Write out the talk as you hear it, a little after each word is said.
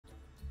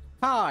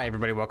Hi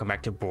everybody, welcome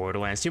back to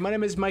Borderlands 2. My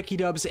name is Mikey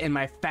Dubs, and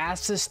my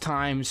fastest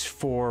times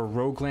for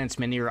Roguelands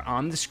menu are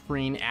on the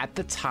screen at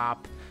the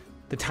top.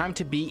 The time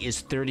to beat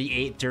is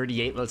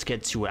 38:38. Let's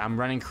get to it. I'm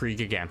running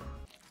Krieg again.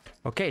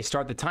 Okay,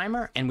 start the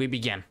timer and we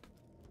begin.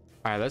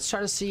 All right, let's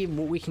try to see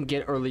what we can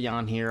get early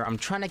on here. I'm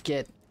trying to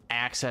get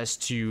access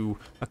to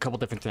a couple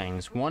different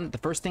things. The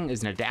first thing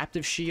is an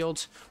adaptive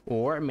shield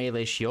or a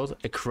melee shield.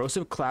 A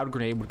corrosive cloud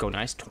grenade would go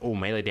nice. Oh,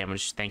 melee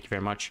damage. Thank you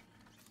very much.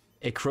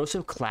 A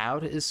corrosive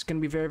cloud is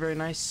going to be very, very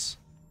nice.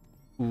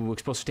 Ooh,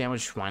 explosive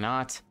damage, why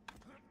not?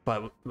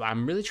 But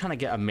I'm really trying to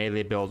get a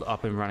melee build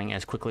up and running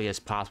as quickly as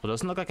possible.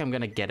 Doesn't look like I'm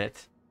going to get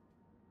it.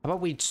 How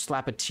about we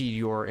slap a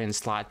T-Yor in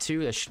slot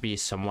 2? That should be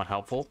somewhat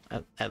helpful,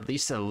 at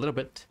least a little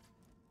bit.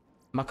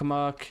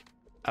 Muck-a-muck.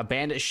 A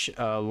bandit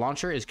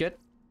launcher is good,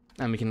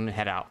 and we can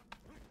head out.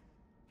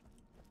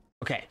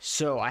 Okay,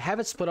 so I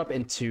have it split up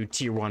into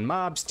tier 1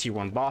 mobs, tier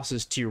 1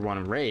 bosses, tier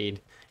 1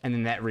 raid, and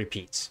then that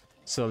repeats.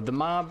 So the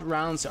mob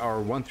rounds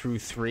are 1 through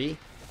 3.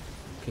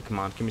 Okay, come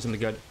on, give me something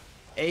good.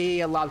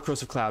 A loud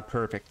corrosive cloud,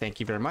 perfect. Thank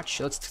you very much.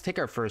 Let's take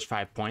our first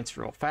 5 points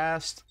real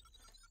fast.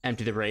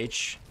 Empty the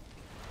rage.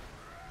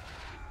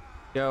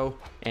 Go,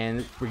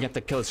 and we get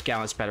to kill this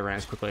gallant Spider-Man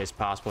as quickly as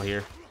possible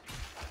here.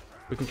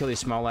 We can kill these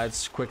small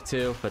lads quick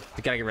too, but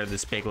we gotta get rid of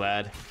this big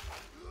lad.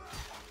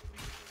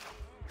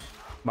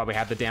 But we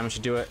have the damage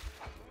to do it.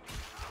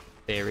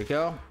 There we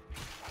go.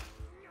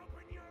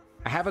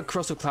 I have a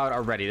corrosive cloud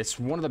already. That's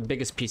one of the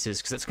biggest pieces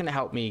because that's going to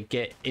help me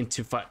get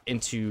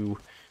into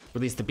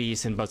release the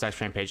beast and Buzz Ice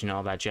Rampage and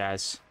all that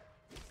jazz.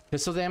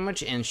 Pistol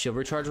damage and shield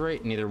recharge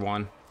rate, neither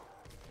one.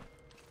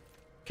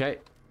 Okay,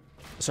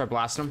 start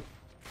blasting them.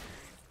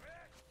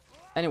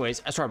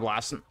 Anyways, I start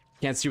blasting.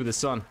 Can't see with the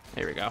sun.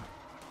 There we go.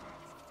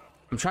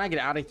 I'm trying to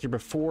get out of here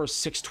before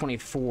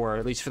 6:24,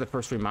 at least for the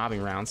first 3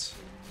 mobbing rounds.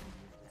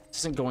 This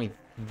isn't going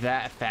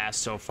that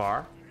fast so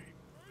far.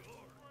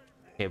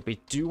 Okay,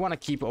 we do want to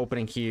keep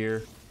opening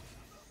here.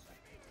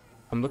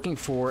 I'm looking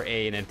for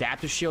an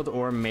adaptive shield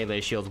or a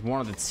melee shield,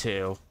 one of the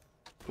two.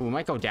 Ooh, we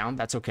might go down.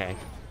 That's okay.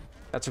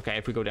 That's okay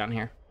if we go down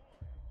here.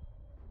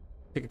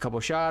 Take a couple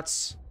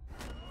shots.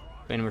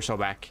 And we're so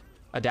back.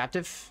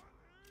 Adaptive?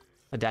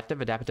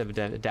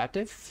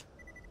 Adaptive?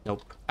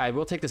 Nope. I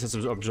will take this as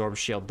an absorb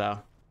shield, though.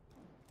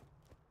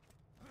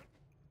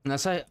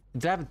 Unless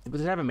did I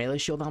have a melee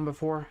shield on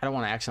before? I don't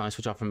want to accidentally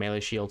switch off a melee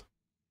shield.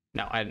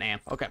 No, I had an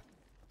amp. Okay.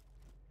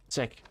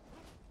 Sick.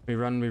 We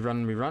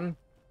run.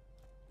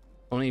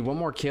 Only one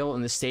more kill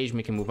in this stage and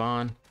we can move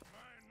on.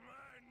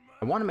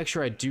 I want to make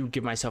sure I do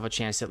give myself a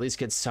chance to at least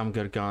get some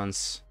good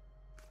guns.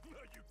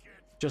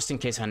 Just in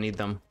case I need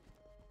them.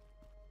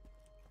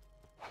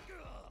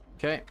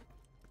 Okay.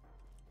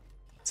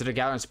 Is it a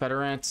Gallant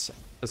Spider-Ant?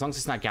 As long as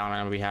it's not Gallant,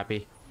 I'm gonna be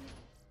happy.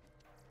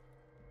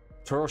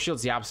 Turtle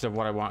Shield's the opposite of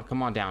what I want.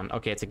 Come on down.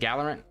 Okay, it's a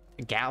Gallant,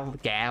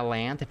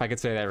 if I could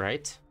say that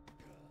right.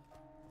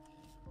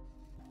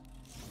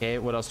 Okay,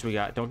 what else do we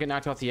got? Don't get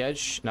knocked off the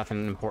edge.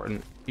 Nothing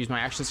important. Use my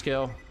action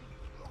skill.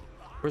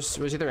 Where's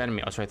the other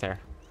enemy? Oh, it's right there.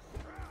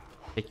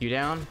 Take you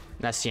down.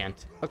 That's the end.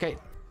 Okay.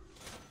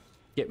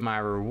 Get my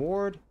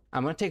reward.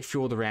 I'm gonna take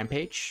Fuel the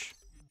Rampage.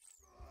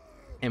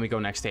 And we go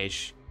next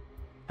stage.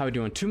 How are we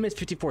doing? 2 minutes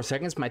 54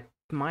 seconds.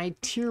 My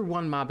tier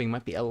 1 mobbing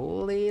might be a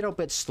little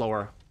bit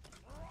slower.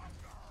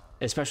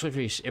 Especially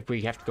if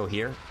we have to go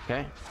here.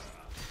 Okay.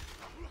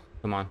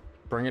 Come on.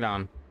 Bring it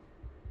on.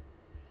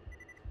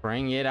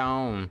 Bring it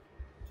on.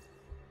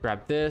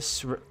 Grab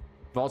this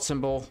vault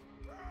symbol.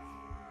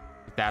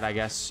 Like that, I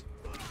guess.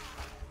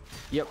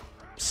 Yep.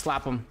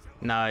 Slap him.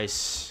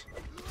 Nice.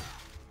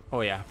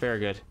 Oh yeah, very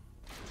good.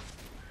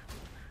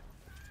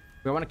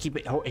 We want to keep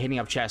it hitting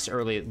up chests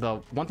early. The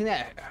one thing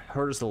that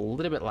hurt us a little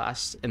bit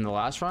in the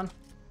last run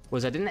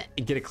was I didn't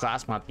get a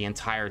class mod the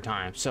entire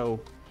time. So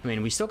I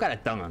mean, we still got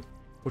it done,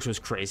 which was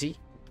crazy.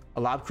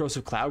 A loud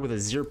corrosive cloud with a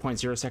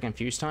 0.0 second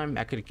fuse time.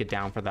 I could get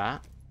down for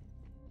that.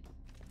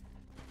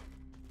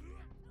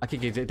 I could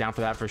get down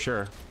for that for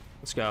sure.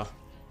 Let's go.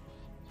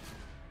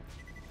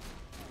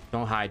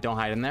 Don't hide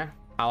in there.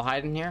 I'll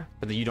hide in here,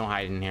 but you don't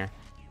hide in here.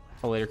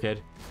 Oh, later,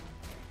 kid.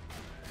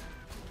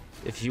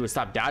 If you would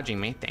stop dodging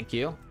me, thank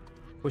you.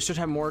 We should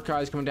have more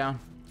guys coming down.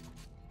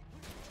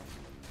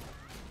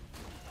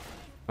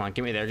 Come on,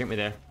 get me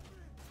there.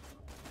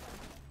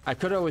 I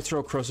could always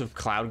throw a corrosive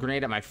cloud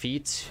grenade at my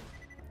feet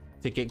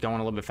to get going a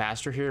little bit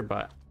faster here,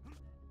 but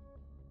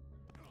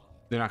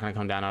they're not gonna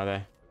come down, are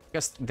they? I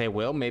guess they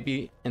will,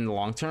 maybe in the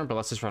long term, but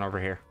let's just run over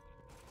here.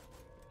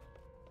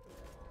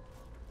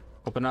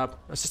 Open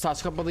up. Let's just toss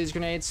a couple of these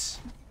grenades.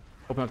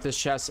 Open up this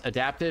chest.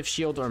 Adaptive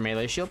shield or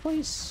melee shield,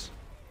 please.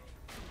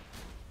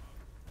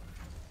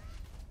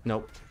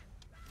 Nope.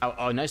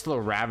 Oh, nice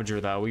little Ravager,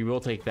 though. We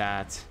will take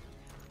that.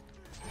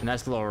 A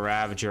nice little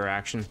Ravager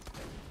action.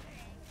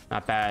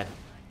 Not bad.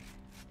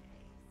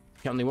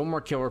 Okay, only one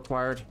more kill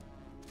required.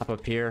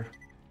 Up here.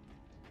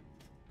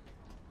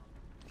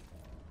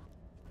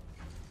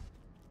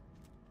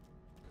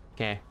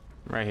 Okay,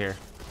 right here.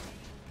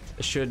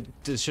 This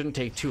shouldn't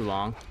take too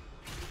long.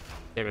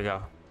 There we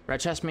go.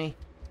 Red chest me.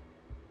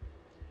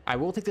 I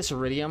will take this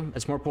iridium.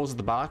 It's more pulls at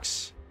the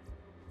box.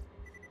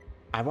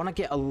 I want to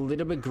get a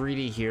little bit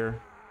greedy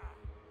here.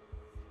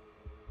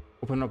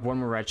 Open up one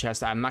more red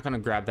chest. I'm not going to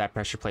grab that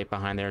pressure plate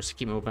behind there, so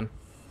keep moving.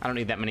 I don't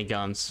need that many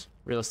guns,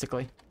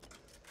 realistically.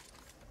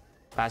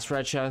 Last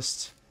red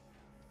chest.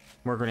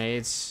 More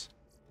grenades.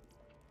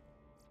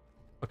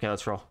 Okay,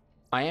 let's roll.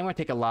 I am going to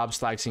take a lob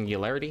slag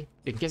singularity.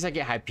 In case I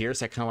get high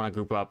pierce, I kind of want to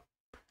group up.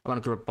 I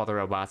want to group up all the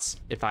robots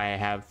if I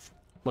have,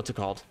 what's it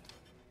called?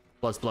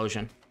 Blood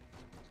explosion.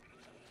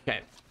 Okay,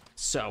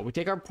 so we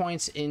take our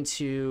points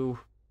into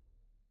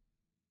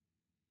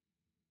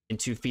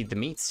feed the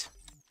meats.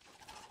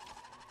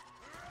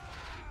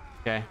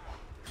 Okay,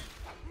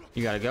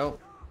 you gotta go.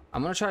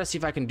 I'm gonna try to see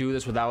if I can do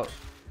this without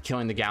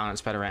killing the Gallant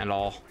Spider at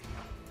all.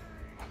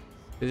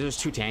 This is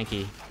too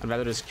tanky. I'd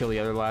rather just kill the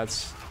other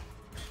lads.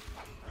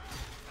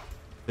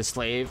 The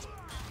slave,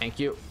 thank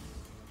you.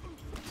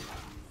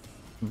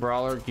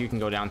 Brawler, you can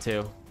go down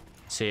too.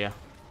 See ya.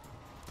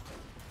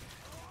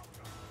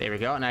 There we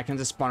go, and I can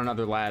just spawn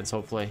another lads,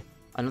 hopefully.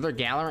 Another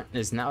Gallant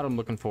is not what I'm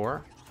looking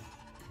for.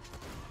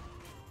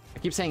 I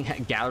keep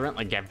saying Gallant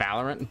like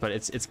Valorant, but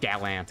it's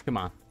Gallant. Come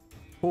on.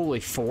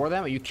 Holy, 4 of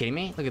them? Are you kidding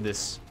me? Look at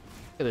this.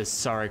 Look at this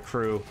sorry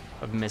crew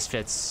of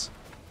misfits.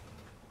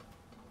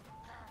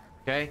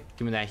 Okay,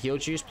 give me that heal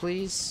juice,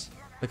 please.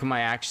 Look at my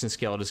action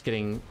skill, just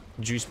getting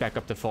juice back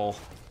up to full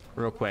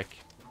real quick.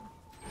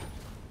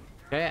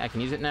 Okay, I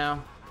can use it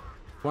now.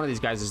 One of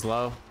these guys is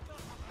low.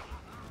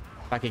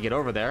 If I could get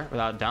over there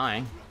without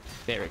dying.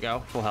 There we go,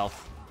 full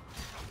health.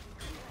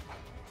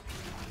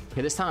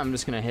 Okay, this time I'm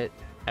just gonna hit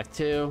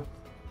F2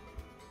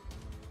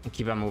 and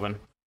keep on moving.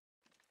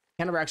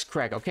 Counteracts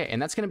correct. Okay, and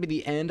that's going to be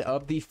the end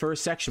of the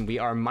first section. We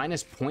are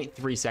minus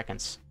 0.3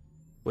 seconds,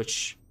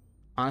 which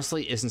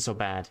honestly isn't so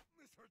bad.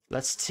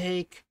 Let's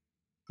take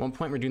 1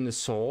 point redoing the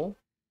soul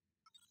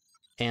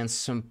and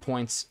some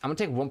points. I'm going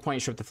to take 1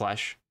 point strip the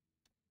flesh,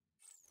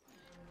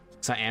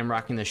 because I am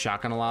rocking the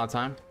shotgun a lot of the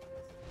time.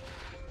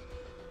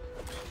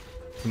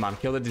 Come on,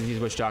 kill the disease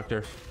witch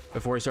doctor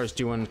before he starts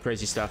doing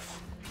crazy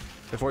stuff.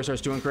 Before he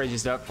starts doing crazy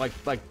stuff, like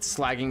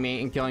slagging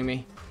me and killing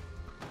me.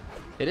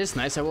 It is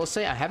nice, I will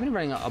say. I have been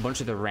running a bunch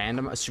of the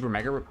random, super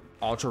mega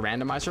ultra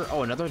randomizer.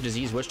 Oh, another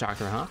disease witch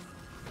doctor, huh?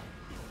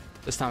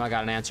 This time I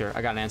got an answer.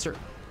 I got an answer.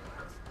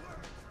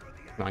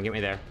 Come on, get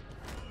me there.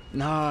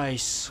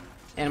 Nice.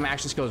 And my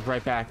action skill is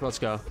right back. Let's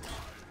go.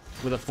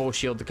 With a full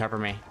shield to cover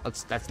me.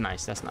 That's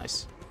nice. That's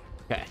nice.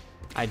 Okay.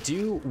 I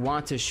do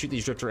want to shoot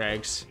these drifter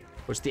eggs,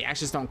 which the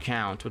actions don't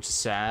count, which is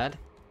sad.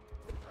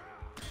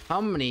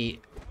 How many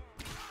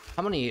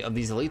of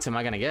these elites am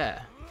I gonna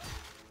get?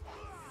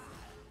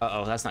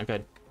 Uh-oh, that's not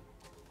good.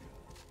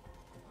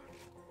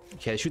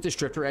 Okay, shoot this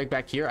drifter egg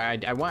back here.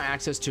 I want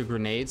access to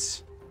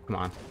grenades. Come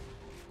on.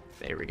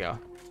 There we go.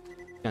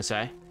 Gonna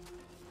say.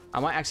 I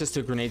want access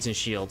to grenades and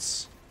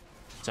shields.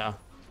 So,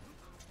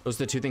 those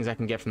are the 2 things I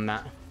can get from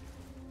that.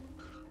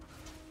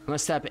 I'm gonna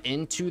step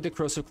into the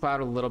corrosive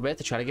cloud a little bit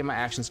to try to get my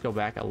action skill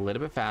back a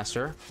little bit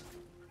faster.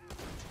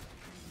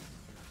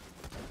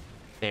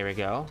 There we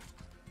go.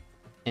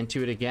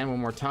 Into it again one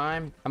more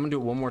time. I'm gonna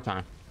do it one more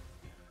time.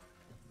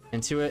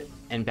 Into it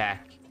and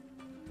back.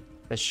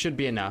 That should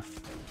be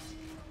enough.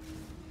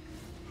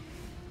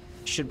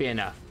 Should be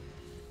enough.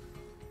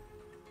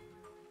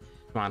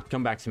 Come on,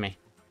 come back to me.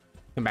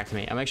 Come back to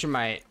me. I'll make sure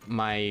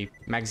my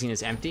magazine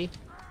is empty.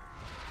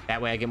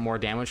 That way I get more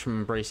damage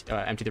from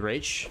Empty the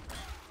Rage.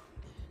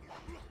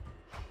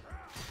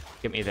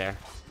 Get me there.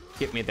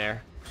 Get me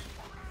there.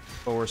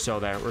 Oh, we're so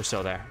there. We're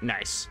so there.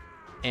 Nice.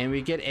 And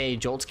we get a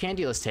Jolt's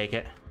Candy. Let's take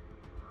it.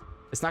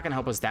 It's not going to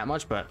help us that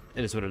much, but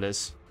it is what it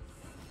is.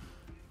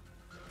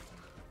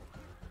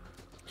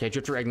 Okay,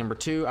 drifter egg number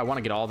 2. I want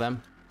to get all of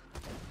them.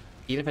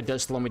 Even if it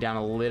does slow me down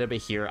a little bit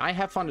here. I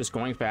have fun just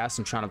going fast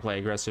and trying to play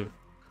aggressive.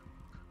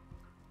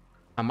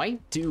 I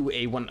might do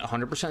a 100%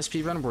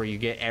 speedrun where you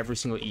get every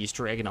single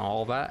Easter egg and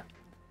all of that.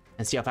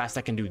 And see how fast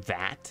I can do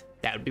that.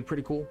 That would be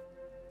pretty cool.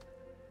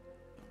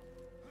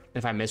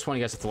 If I miss one,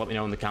 you guys have to let me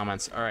know in the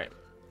comments. Alright.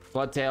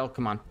 Bloodtail,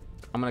 come on.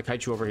 I'm going to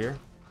kite you over here.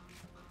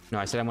 No,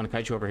 I said I'm going to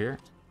kite you over here.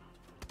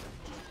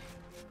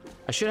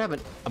 I should have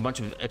a bunch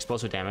of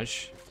explosive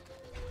damage.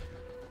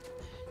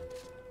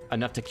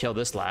 Enough to kill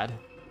this lad.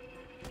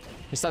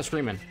 Hey, stop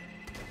screaming.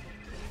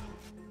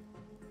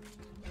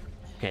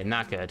 Okay,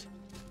 not good.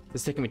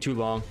 This is taking me too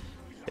long.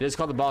 It is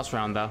called the boss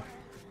round, though.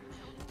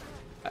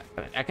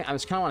 I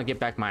just kind of want to get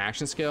back my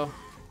action skill.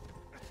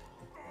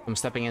 I'm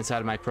stepping inside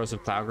of my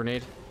corrosive cloud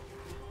grenade.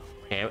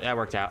 Okay, that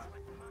worked out.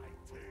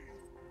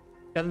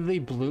 The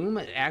bloom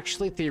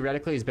actually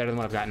theoretically is better than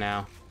what I've got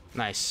now.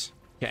 Nice.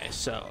 Okay,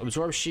 so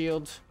absorb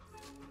shield.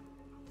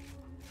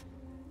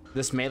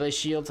 This melee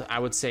shield, I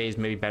would say, is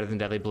maybe better than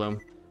Deadly Bloom.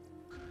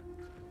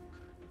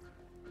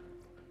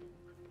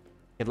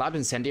 Okay, Lob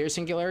Incendiary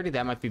Singularity,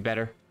 that might be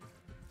better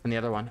than the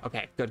other one.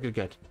 Okay, good, good,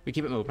 good. We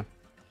keep it moving.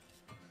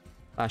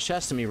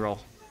 Chest, let me roll.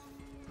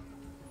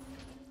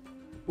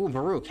 Ooh,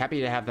 Baruch, happy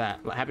to have that.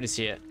 Happy to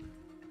see it.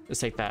 Let's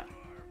take that.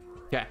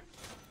 Okay.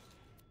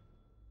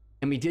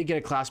 And we did get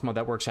a class mode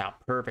that works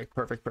out. Perfect,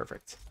 perfect,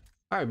 perfect.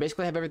 All right,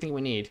 basically have everything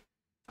we need.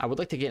 I would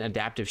like to get an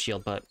adaptive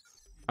shield, but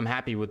I'm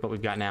happy with what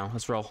we've got now.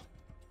 Let's roll.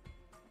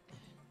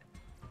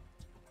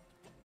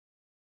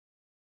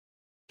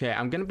 Okay,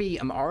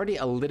 I'm already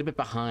a little bit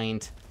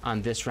behind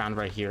on this round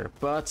right here,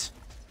 but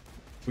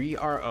we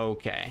are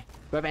okay.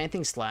 Do I have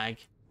anything slag?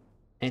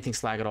 Anything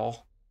slag at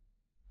all?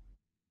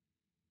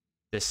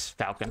 This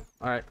Falcon.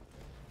 All right.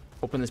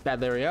 Open this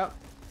bad Larry up.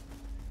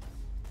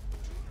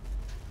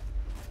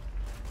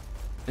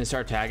 And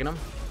start tagging him.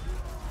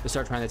 Just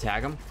start trying to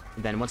tag him.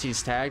 And then once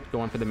he's tagged,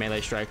 go in for the melee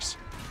strikes.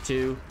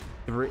 2,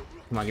 3.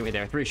 Come on, get me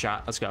there. 3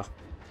 shot. Let's go.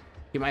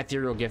 Get my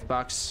ethereal gift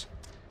box.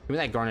 Give me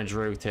that Garnet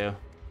Rogue too.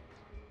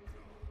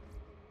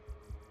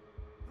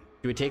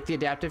 Do we take the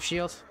adaptive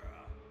shield?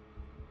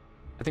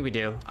 I think we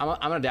do.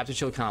 I'm an adaptive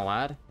shield kind of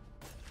lad.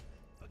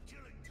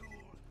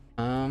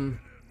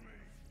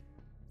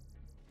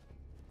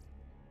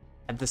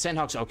 The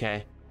Sandhawk's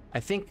okay. I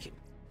think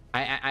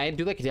I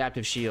do like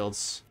adaptive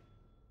shields.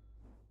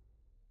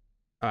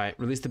 All right,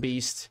 release the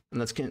beast, and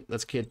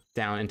let's get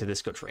down into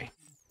this goat tree. Okay,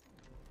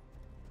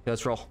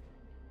 let's roll.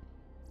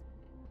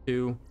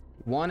 2,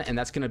 1, and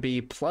that's gonna be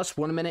plus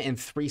 1 minute and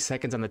 3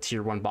 seconds on the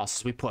tier 1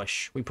 bosses. We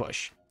push.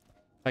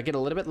 If I get a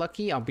little bit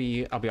lucky, I'll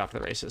be off to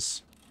the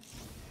races.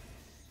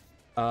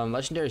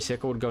 Legendary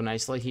sickle would go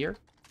nicely here,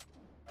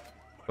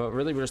 but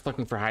really we're just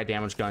looking for high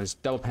damage guns.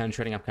 Double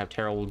penetrating up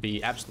Capterra would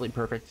be absolutely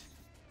perfect.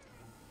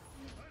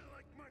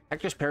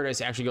 Hector's Paradise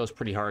actually goes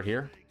pretty hard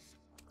here.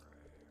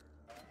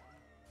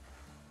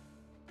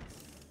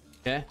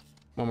 Okay,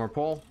 one more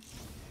pull.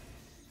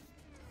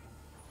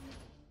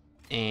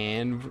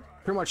 And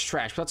pretty much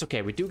trash, but that's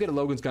okay. We do get a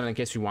Logan's gun in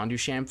case we want to do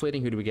sham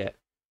fleeting. Who do we get?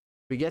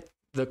 We get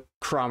the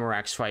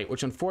Cromarax fight,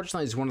 which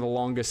unfortunately is one of the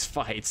longest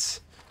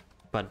fights.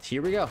 But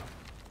here we go.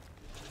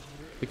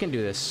 We can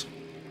do this.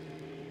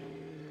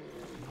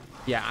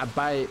 Yeah,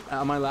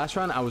 on my last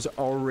round, I was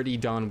already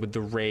done with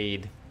the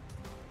raid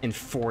in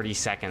 40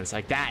 seconds.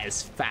 Like, that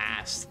is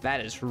fast.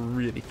 That is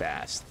really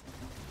fast.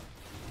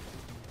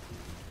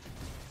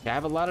 Yeah, I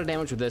have a lot of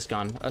damage with this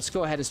gun. Let's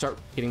go ahead and start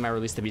getting my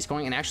Release the Beast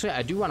going. And actually,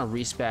 I do want to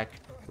respec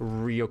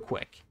real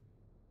quick,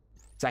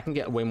 so I can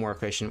get way more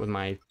efficient with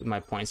my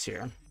points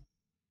here.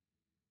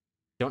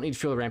 Don't need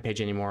Fuel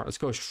Rampage anymore. Let's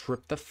go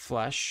Strip the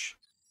Flesh.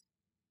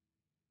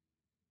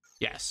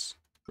 Yes.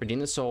 Redeem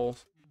the Soul.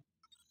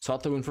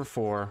 Salt the Wound for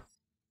 4.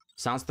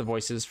 Silence the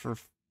Voices for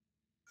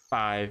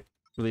 5.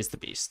 Release the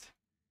Beast.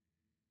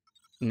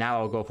 Now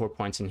I'll go 4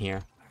 points in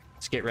here.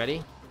 Let's get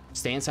ready.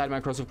 Stay inside my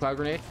Corrosive Cloud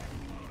Grenade.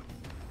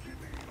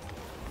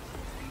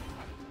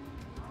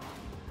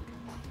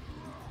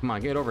 Come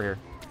on, get over here.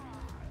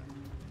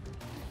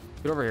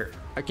 Get over here.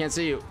 I can't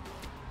see you.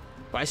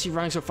 Why is he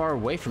running so far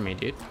away from me,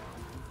 dude?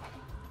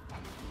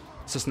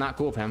 It's just not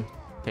cool of him.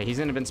 Okay, he's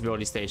in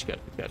invincibility stage. Good,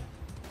 good.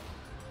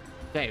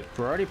 Okay,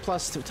 we're already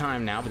plus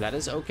time now, but that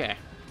is okay.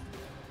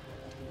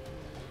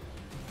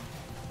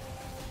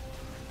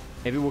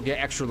 Maybe we'll get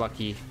extra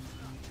lucky.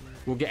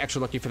 We'll get extra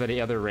lucky for the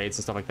other raids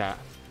and stuff like that.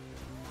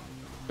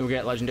 And we'll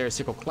get Legendary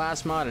Sickle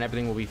class mod and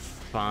everything will be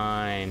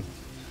fine.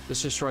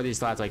 Let's destroy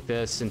these lads like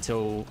this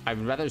until... I'd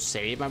rather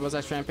save my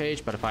Buzzsack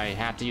Rampage, but if I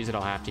have to use it,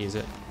 I'll have to use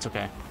it. It's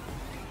okay.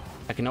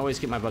 I can always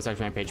get my Buzzsack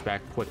Rampage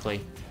back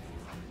quickly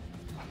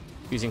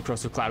using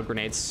Corrosive Cloud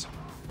Grenades.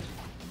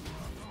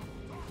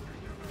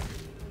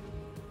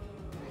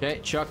 Okay,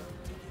 Chuck,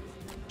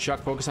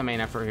 focus on main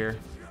effort here.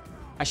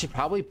 I should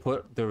probably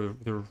put the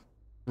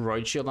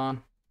Roid Shield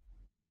on.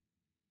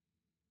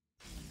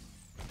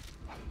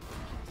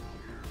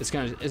 It's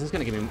gonna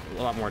give me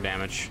a lot more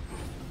damage.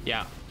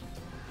 Yeah.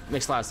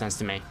 Makes a lot of sense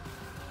to me.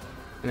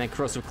 And then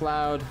Corrosive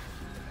Cloud,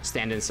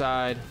 stand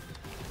inside,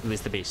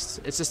 release the beast.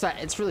 It's just that,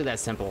 it's really that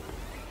simple.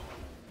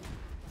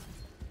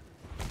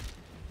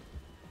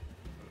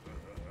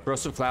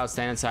 Corrosive Cloud,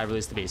 stand inside,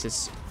 release the beast.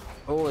 It's,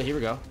 oh, here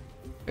we go.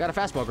 I got a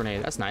fastball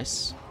grenade, that's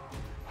nice.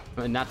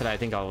 Not that I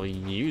think I'll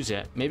use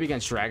it. Maybe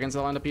against dragons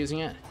I'll end up using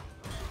it.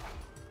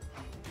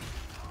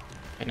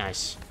 Okay,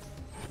 nice.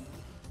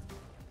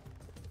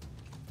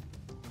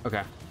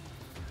 Okay.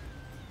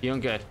 Feeling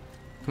good.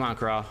 Come on,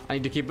 Crawl. I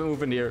need to keep it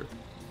moving here.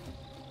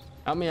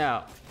 Help me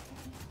out.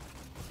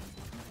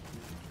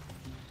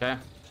 Okay.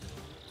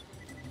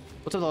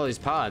 What's with all these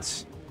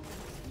pods?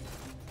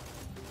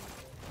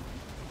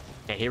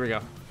 Okay, here we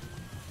go.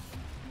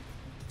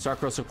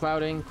 Start Corrosive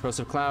Clouding.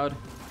 Corrosive Cloud.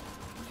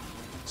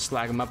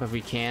 Slag him up if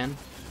we can.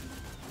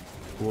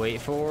 Wait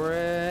for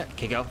it.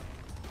 Okay, go.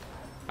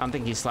 I don't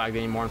think he's slagged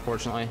anymore,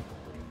 unfortunately.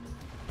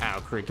 Ow,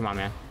 Creed, come on,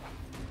 man.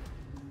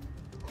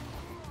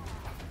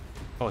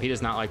 Oh, he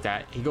does not like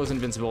that. He goes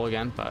invincible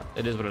again, but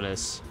it is what it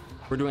is.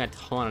 We're doing a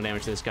ton of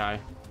damage to this guy.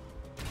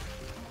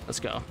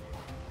 Let's go.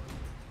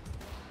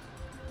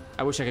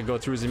 I wish I could go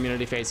through his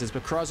immunity phases,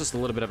 but Craw's just a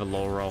little bit of a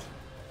low roll.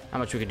 Not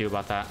much we could do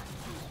about that.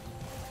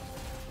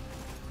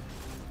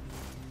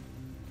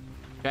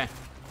 Okay.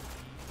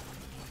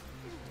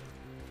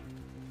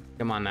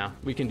 Come on now.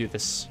 We can do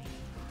this.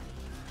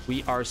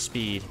 We are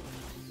speed.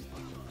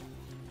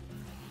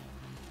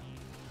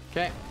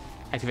 Okay.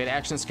 Activate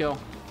action skill.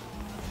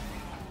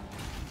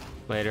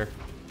 Later.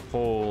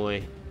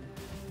 Holy.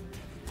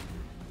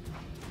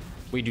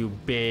 We do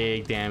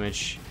big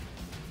damage.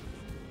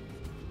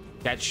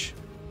 Catch.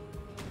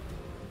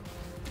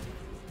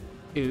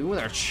 Dude, with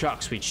our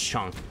chucks, we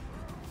chunk.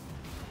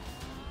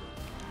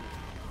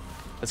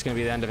 That's gonna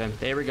be the end of him.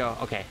 There we go.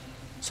 Okay,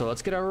 so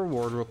let's get our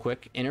reward real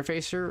quick.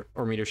 Interfacer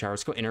or meteor shower.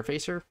 Let's go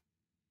interfacer.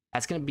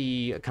 That's gonna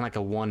be kind of like a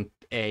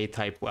 1A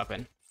type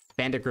weapon.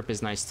 Bandit grip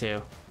is nice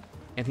too.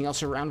 Anything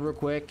else around real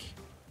quick?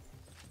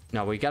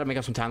 No, we gotta make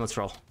up some time. Let's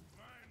roll.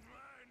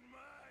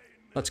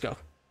 Let's go.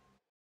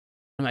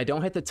 And I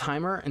don't hit the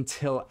timer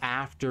until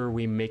after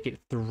we make it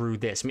through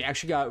this. We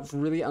actually got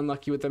really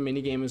unlucky with the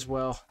minigame as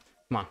well.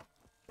 Come on.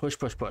 Push,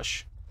 push,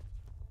 push.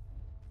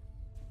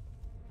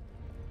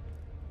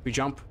 We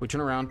jump, we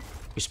turn around,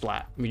 we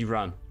splat, we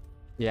run.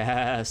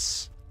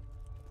 Yes.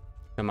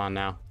 Come on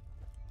now.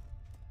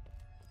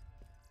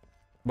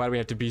 Why do we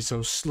have to be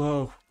so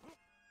slow?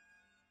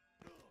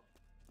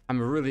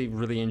 I'm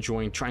really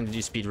enjoying trying to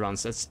do speed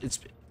runs. It's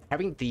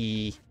having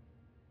the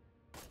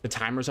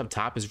timers up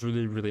top is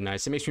really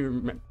nice. It makes me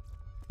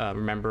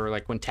remember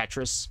like when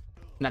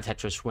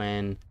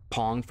when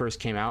Pong first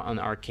came out on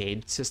the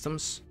arcade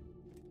systems.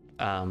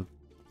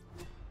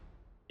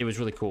 It was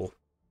really cool.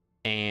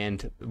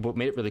 And what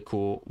made it really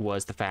cool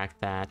was the fact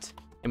that,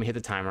 and we hit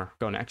the timer,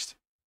 go next.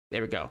 There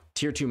we go.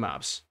 Tier 2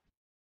 mobs.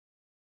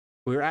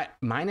 We're at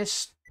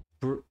minus,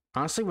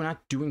 honestly, we're not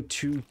doing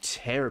too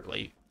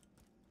terribly.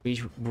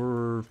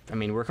 We're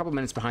a couple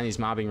minutes behind these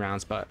mobbing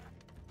rounds, but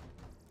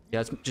yeah,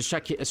 let's try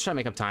to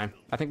make up time.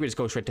 I think we just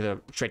go straight to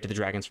the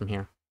dragons from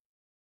here.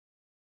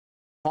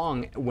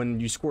 Pong, when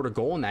you scored a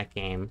goal in that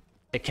game,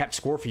 it kept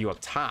score for you up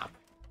top,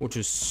 which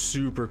was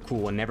super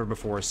cool and never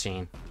before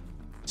seen.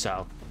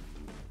 So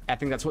I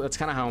think that's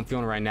kind of how I'm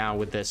feeling right now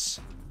with this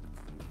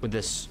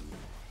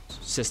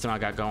system I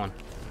got going.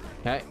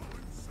 Okay,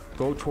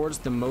 go towards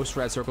the most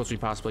red circles we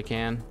possibly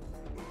can.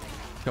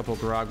 A couple of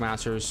Garage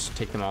Masters,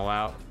 take them all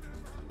out.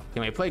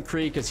 Okay, I played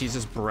Krieg because he's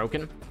just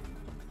broken,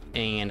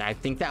 and I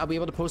think that I'll be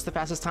able to post the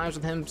fastest times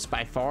with him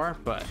by far.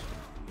 But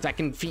I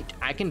can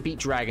beat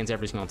dragons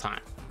every single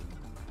time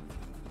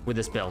with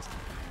this build,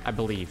 I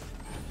believe.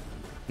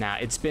 Now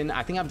I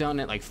think I've done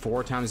it like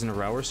 4 times in a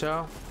row or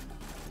so.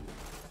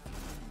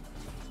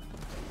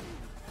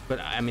 But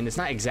I mean, it's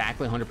not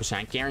exactly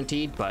 100%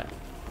 guaranteed, but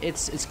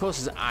it's as close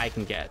as I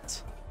can get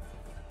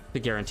to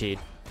guaranteed.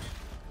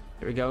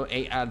 Here we go,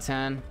 8 out of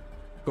 10.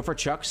 Go for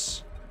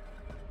chucks.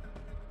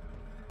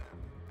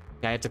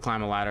 Okay, I have to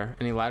climb a ladder.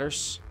 Any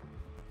ladders?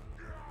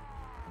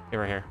 Okay,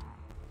 right here.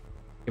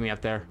 Get me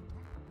up there.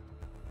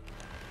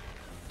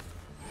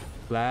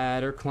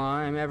 Ladder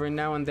climb. Every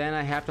now and then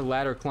I have to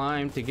ladder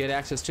climb to get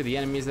access to the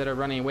enemies that are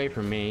running away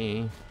from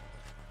me.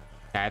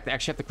 Okay, I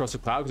actually have to cross the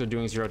cloud because they're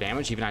doing 0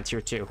 damage even on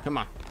tier 2. Come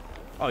on.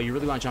 Oh, you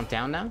really want to jump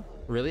down now?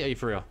 Really? Are you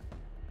for real?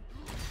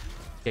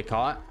 Get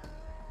caught?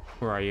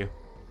 Where are you?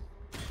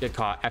 Get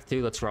caught.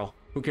 F2, let's roll.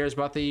 Who cares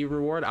about the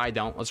reward? I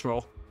don't. Let's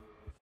roll.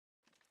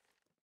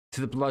 To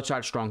the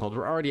Bloodshot Stronghold.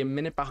 We're already a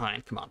minute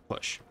behind. Come on,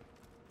 push.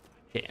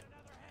 Okay.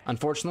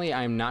 Unfortunately,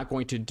 I'm not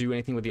going to do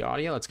anything with the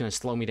audio. It's going to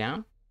slow me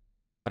down.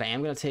 But I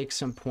am going to take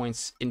some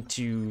points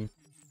into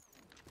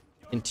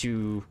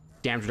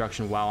damage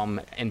reduction while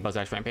I'm in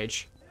Buzzsack's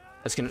Rampage.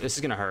 This is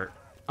going to hurt.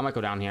 I might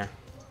go down here.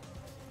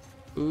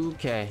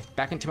 Okay,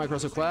 back into my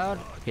Corrosive Cloud.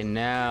 Okay,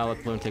 now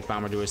let Lunatic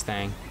Bomber do his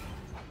thing.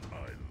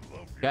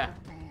 Okay.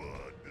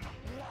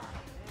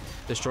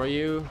 Destroy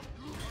you.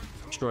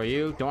 Destroy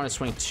you. Don't want to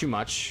swing too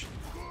much.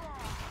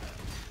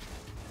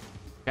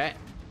 Okay.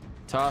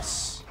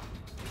 Toss.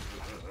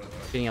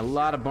 Getting a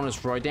lot of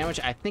bonus Roy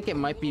damage. I think it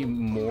might be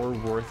more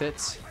worth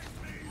it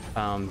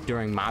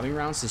during mobbing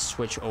rounds to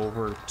switch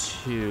over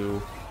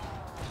to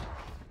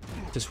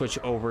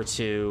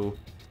the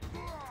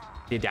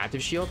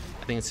adaptive shield.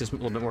 I think it's just a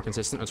little bit more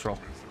consistent. Let's roll.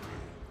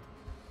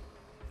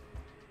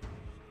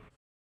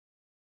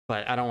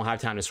 But I don't have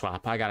time to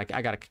swap. I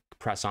gotta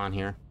press on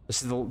here.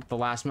 This is the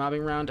last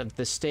mobbing round. At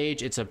this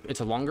stage, it's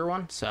a longer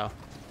one, so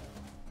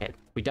okay,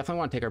 we definitely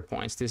want to take our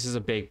points. This is a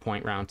big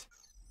point round.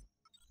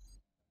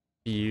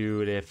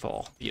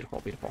 Beautiful,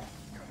 beautiful, beautiful.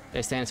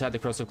 They stay inside the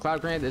Corrosive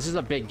Cloud Grenade. This is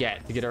a big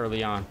get to get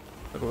early on.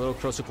 Like a little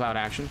Corrosive Cloud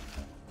action.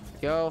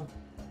 Go.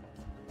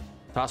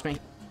 Toss me.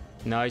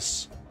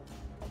 Nice.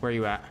 Where are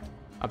you at?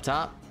 Up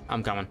top?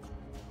 I'm coming.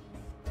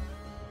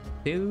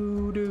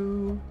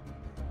 Doo-doo.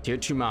 Tier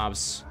 2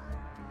 mobs.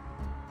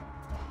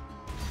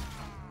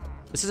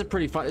 This is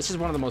this is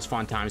one of the most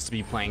fun times to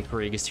be playing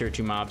Krieg is tier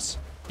 2 mobs.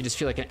 You just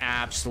feel like an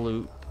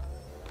absolute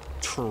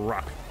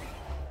truck.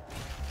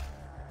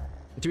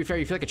 To be fair,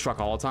 you feel like a truck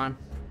all the time.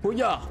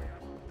 Booyah!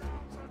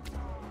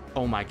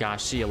 Oh my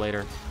gosh, see you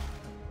later.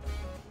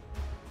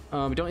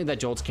 We don't need that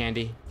Jolt's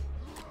candy.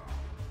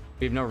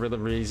 We have no real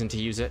reason to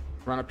use it.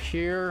 Run up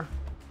here.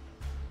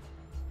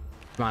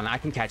 Come on, I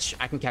can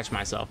catch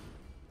myself.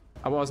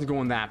 I wasn't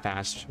going that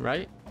fast,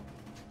 right?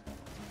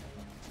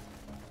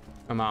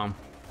 Come on.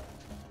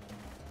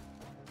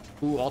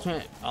 Ooh,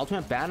 ultimate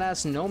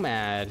badass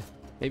nomad.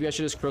 Maybe I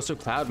should just Corrosive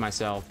Cloud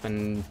myself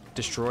and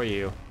destroy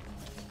you.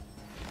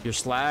 You're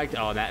slagged.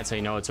 Oh, that's how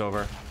you know it's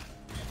over.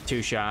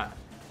 2-shot.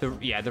 The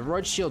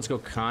Roid shields go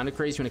kind of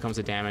crazy when it comes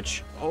to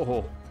damage.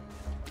 Oh.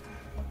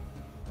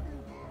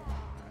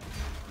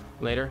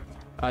 Later.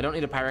 I don't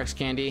need a Pyrex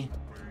candy.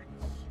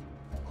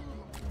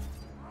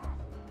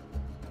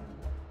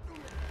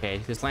 Okay,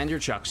 just land your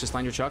chucks. Just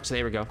land your chucks.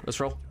 There we go. Let's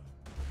roll.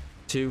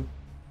 2,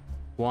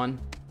 1.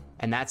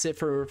 And that's it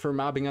for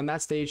mobbing on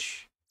that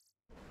stage.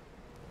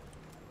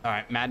 All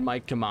right, Mad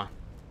Mike, come on.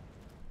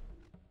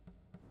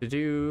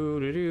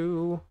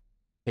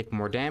 Take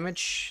more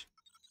damage.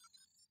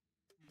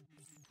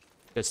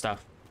 Good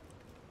stuff.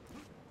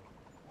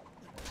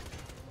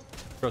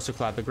 Grosso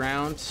cloud the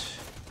ground.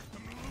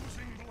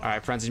 All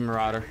right, Frenzy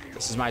Marauder.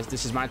 This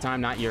is my time,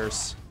 not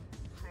yours.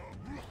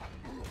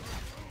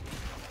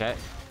 Okay.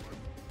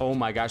 Oh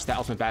my gosh, that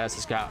ultimate badass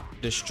just got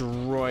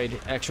destroyed.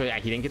 Actually,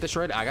 he didn't get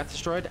destroyed. I got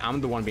destroyed.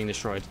 I'm the one being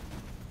destroyed.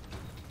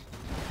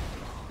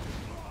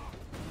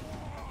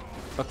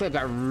 Luckily, I've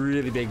got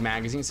really big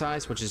magazine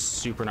size, which is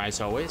super nice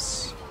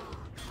always.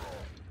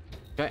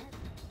 Okay.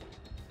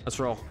 Let's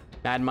roll.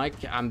 Mad Mike,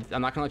 I'm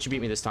not gonna let you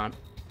beat me this time.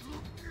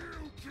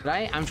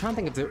 I'm trying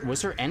to think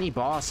was there any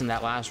boss in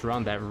that last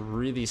run that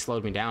really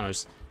slowed me down? It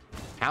was,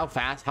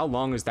 how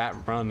long is that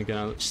run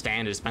gonna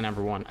stand as my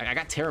number one? I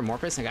got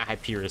Terramorphous and I got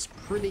Hyperius.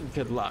 Pretty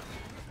good luck.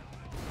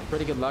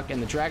 Pretty good luck.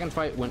 And the dragon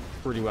fight went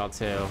pretty well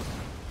too.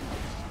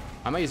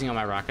 Am I using all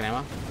my rocket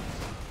ammo?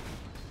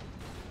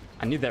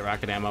 I need that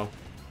rocket ammo.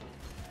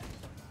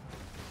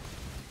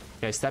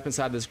 Okay, step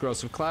inside this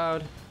corrosive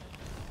cloud.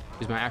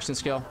 Use my action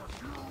skill.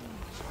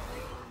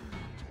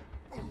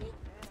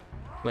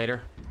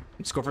 Later.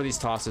 Let's go for these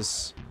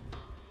tosses.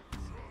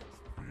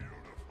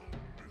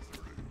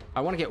 I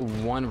want to get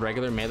one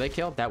regular melee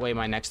kill. That way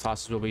my next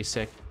tosses will be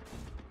sick.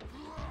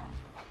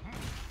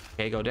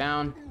 Okay, go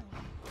down.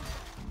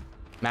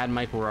 Mad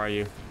Mike, where are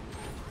you?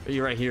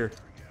 You're right here.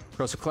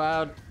 Cross a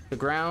cloud, the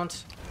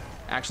ground,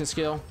 action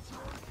skill.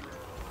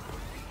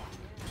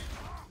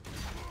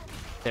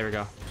 There we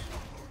go.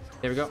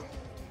 There we go.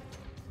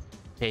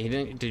 Okay,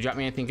 did you drop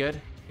me anything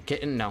good? A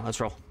kitten? No, let's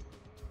roll.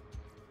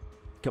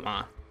 Come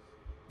on.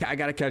 I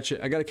gotta catch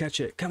it. I gotta catch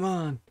it. Come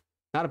on.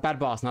 Not a bad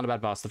boss. Not a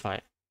bad boss to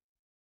fight.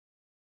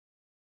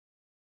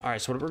 All right,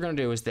 so what we're gonna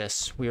do is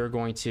this. We are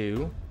going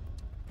to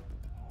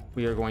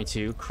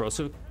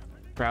corrosive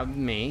crowd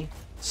me,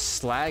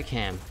 slag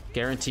him.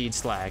 Guaranteed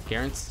slag.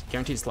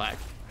 Guaranteed slag.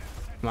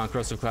 Come on,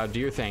 corrosive cloud. Do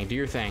your thing. Do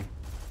your thing.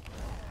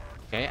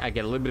 Okay, I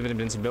get a little bit of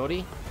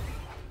invincibility,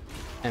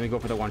 and we go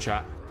for the one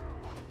shot.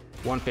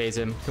 One phase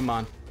him. Come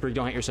on, Brig.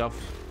 Don't hit yourself.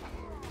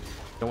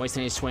 Don't waste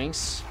any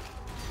swings.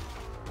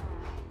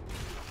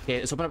 Okay,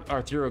 let's open up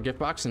our 3-row gift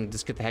box and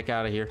just get the heck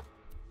out of here.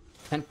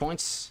 10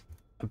 points.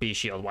 A B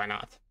shield, why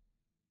not?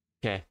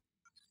 Okay.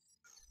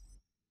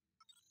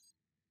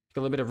 Get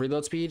a little bit of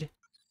reload speed.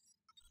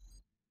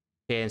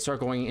 Okay, and start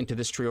going into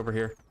this tree over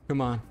here. Come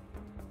on.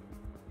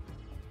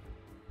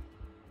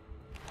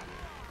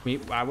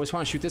 I always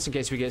want to shoot this in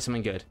case we get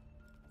something good.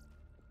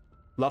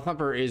 Love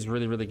Thumper is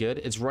really, really good.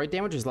 Its roid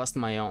damage is less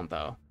than my own,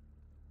 though.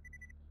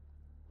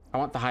 I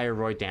want the higher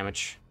roid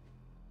damage.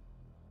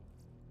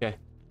 Okay.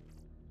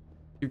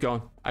 Keep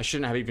going. I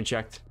shouldn't have even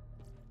checked.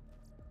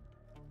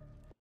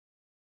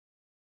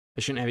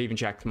 I shouldn't have even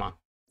checked. Come on.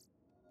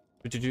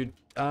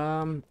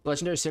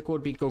 Legendary Sickle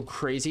would go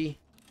crazy.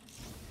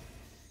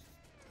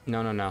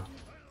 No.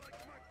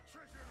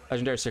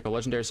 Legendary Sickle.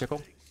 Legendary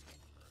Sickle.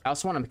 I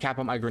also want to cap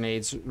up my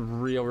grenades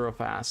real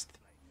fast.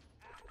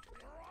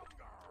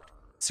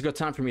 It's a good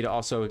time for me to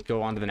also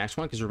go on to the next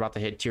one because we're about to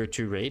hit tier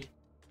 2 raid.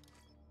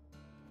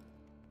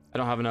 I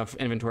don't have enough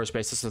inventory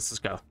space. Let's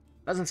go.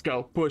 Let's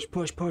go.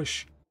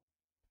 Push.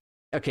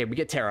 Okay, we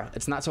get Terra.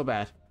 It's not so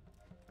bad.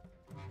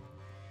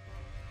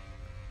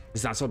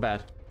 It's not so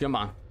bad. Come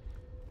on.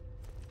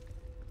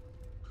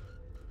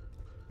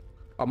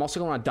 I'm also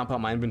going to dump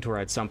out my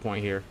inventory at some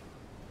point here.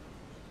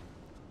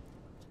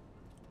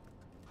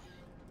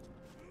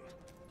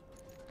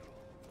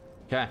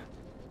 Okay.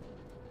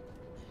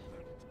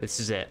 This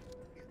is it.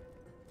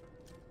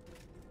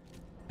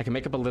 I can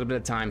make up a little bit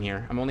of time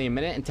here. I'm only a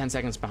minute and 10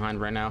 seconds behind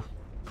right now.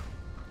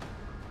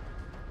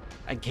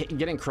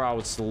 Getting crawl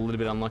was a little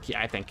bit unlucky,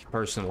 I think,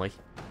 personally.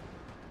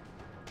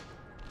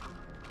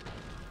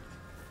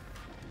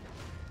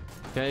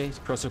 Okay,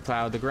 corrosive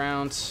cloud the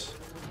ground.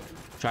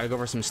 Try to go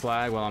for some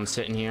slag while I'm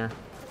sitting here.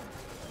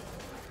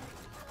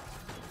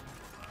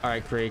 All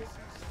right, Krieg.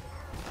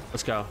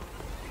 Let's go.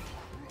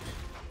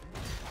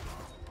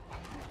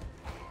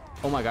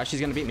 Oh my gosh, he's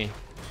gonna beat me.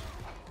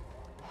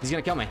 He's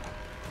gonna kill me.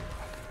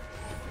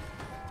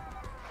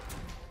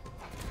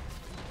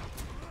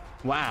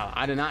 Wow,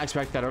 I did not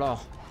expect that at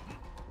all.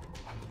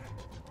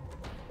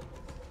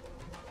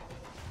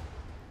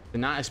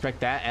 Did not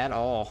expect that at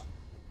all.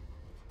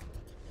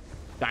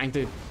 Dying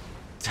to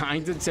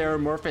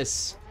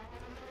Terramorphous.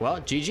 Well,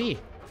 GG.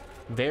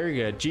 Very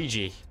good,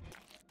 GG.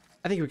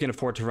 I think we can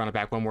afford to run it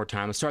back one more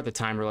time. Let's start the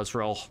timer, let's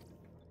roll.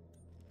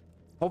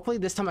 Hopefully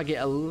this time I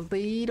get a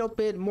little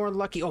bit more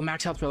lucky. Oh,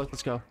 max health relic,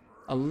 let's go.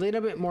 A little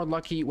bit more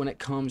lucky when it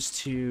comes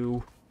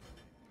to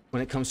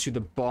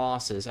the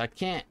bosses. I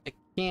can't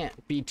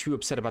be too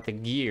upset about the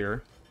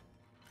gear.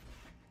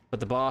 But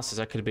the bosses,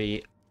 I could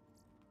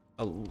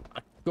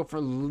go for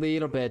a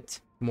little bit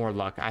more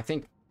luck. I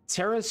think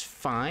Terra's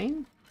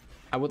fine.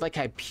 I would like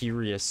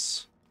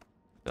Hyperius.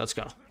 Let's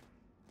go.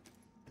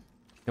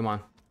 Come on.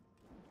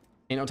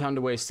 Ain't no time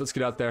to waste. Let's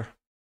get out there.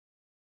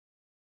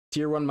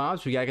 Tier 1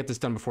 mobs, we gotta get this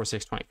done before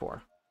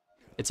 624.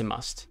 It's a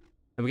must.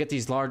 And we get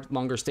these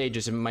longer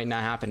stages, it might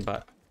not happen,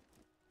 but...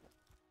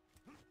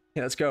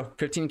 Yeah, let's go.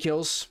 15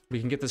 kills. We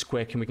can get this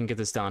quick, and we can get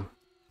this done.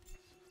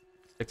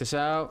 Check this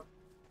out.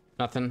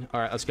 Nothing.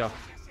 Alright, let's go.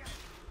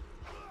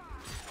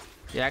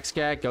 Yak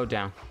Scat, go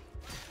down.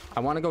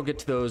 I want to go get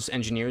to those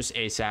engineers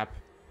ASAP.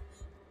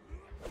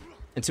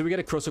 Until we get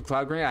a corrosive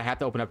cloud grenade, I have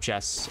to open up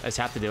chests. I just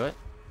have to do it.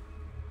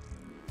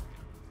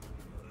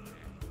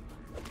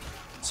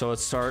 So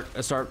let's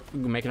start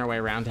making our way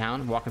around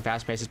town, walking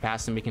fast paces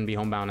past, and we can be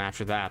homebound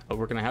after that. But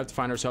we're gonna have to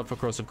find ourselves a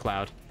corrosive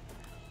cloud.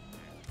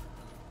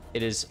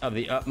 It is of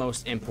the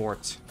utmost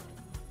import.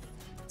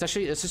 Let's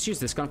just use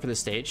this gun for this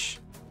stage.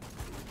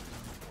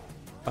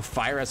 A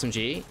fire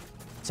SMG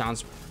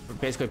sounds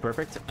basically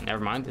perfect.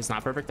 Never mind, it's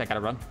not perfect. I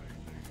gotta run.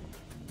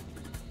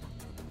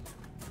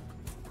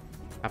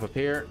 Up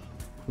here.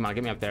 Come on,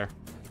 get me up there.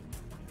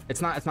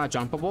 It's not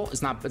jumpable.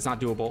 It's not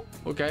doable.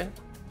 Okay.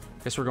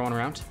 Guess we're going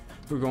around.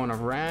 We're going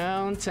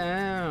around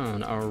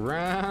town.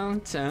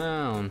 Around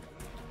town.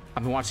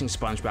 I've been watching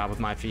SpongeBob with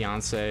my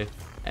fiance,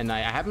 and I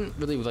haven't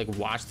really like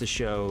watched the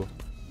show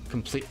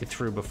completely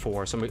through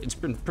before, so it's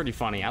been pretty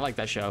funny. I like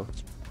that show.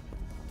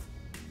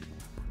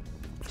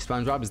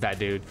 SpongeBob is that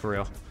dude for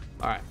real.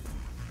 All right.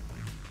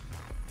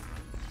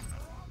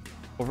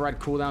 Override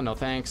cooldown, no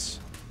thanks.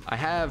 I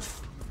have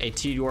a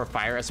T-Door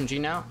fire SMG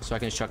now, so I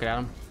can just chuck it at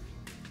him.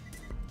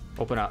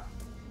 Open up.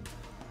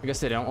 I guess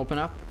they don't open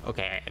up.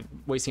 Okay,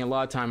 wasting a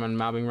lot of time on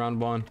mobbing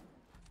round 1.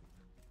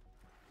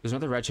 There's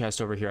another red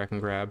chest over here I can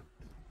grab.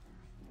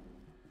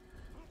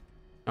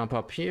 Jump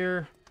up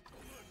here.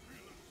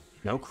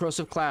 No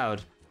corrosive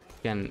cloud.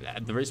 Again,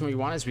 the reason we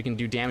want is we can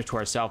do damage to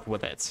ourselves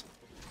with it.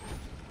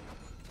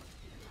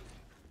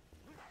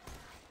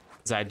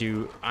 As I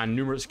do on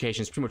numerous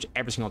occasions, pretty much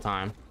every single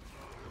time.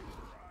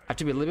 I have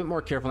to be a little bit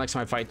more careful next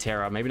time I fight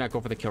Terra. Maybe not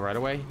go for the kill right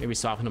away. Maybe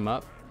soften him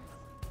up.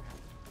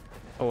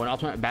 Oh, an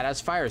ultimate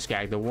badass fire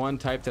skag. The one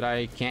type that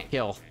I can't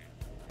kill.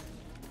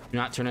 Do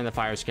not turn in the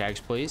fire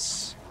skags,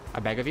 please.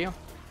 I beg of you.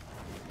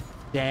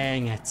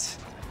 Dang it.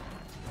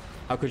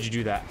 How could you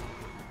do that?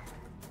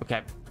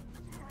 Okay.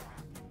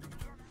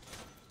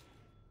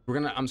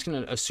 I'm just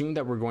gonna assume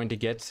that we're going to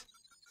get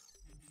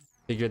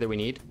the gear that we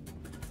need.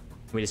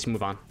 We just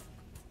move on.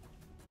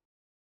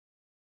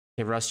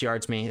 Okay, Rust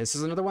yards me. This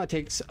is another one that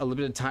takes a little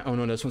bit of time. Oh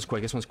no, this one's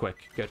quick. This one's quick.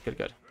 Good, good,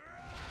 good.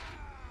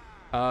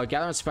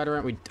 Gather and Spider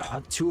Ant. We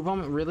 2 of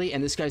them really,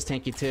 and this guy's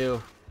tanky too.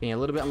 Being a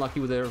little bit unlucky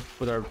with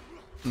our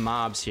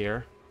mobs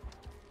here.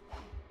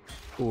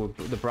 Ooh,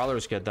 the brawler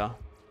is good though.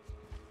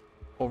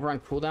 Over on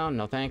cooldown,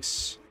 no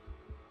thanks.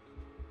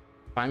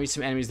 Find me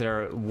some enemies that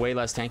are way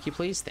less tanky,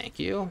 please. Thank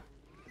you.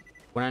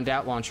 When in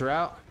doubt, launcher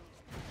out.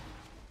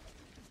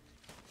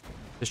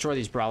 Destroy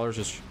these brawlers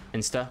just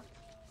insta.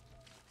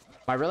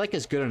 My relic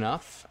is good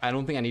enough. I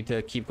don't think I need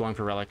to keep going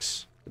for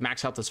relics.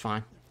 Max health is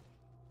fine.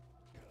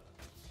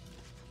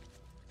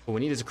 What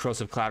we need is a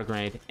corrosive cloud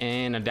grenade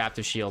and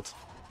adaptive shield.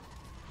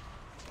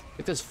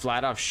 Get this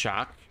flat off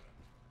shock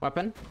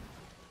weapon.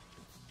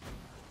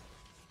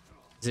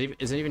 Is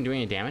it even doing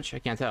any damage? I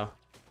can't tell.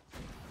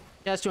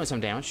 Yeah, it's doing some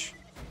damage.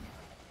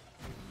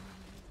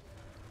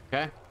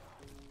 Okay.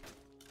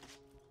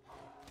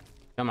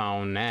 Come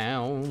on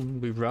now.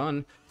 We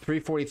run.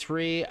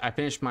 343. I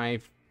finished my...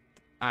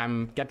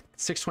 Got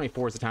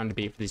 624 is the time to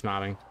beat for these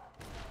mobbing.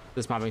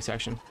 This mobbing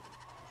section.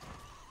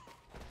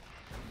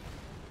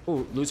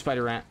 Ooh, loot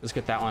Spider Ant. Let's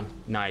get that one.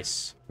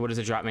 Nice. What does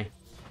it drop me?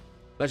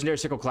 Legendary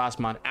Sickle class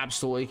mod.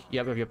 Absolutely.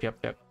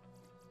 Yep.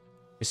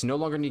 We no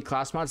longer need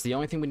class mods. The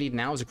only thing we need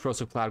now is a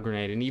corrosive cloud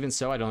grenade, and even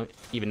so, I don't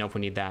even know if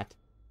we need that.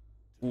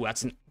 Ooh,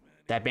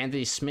 that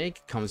Bandity Smig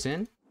comes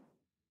in.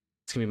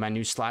 It's gonna be my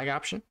new slag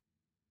option.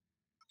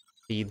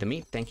 Feed the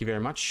meat. Thank you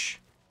very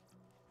much.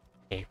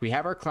 Okay, we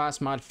have our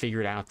class mod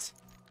figured out,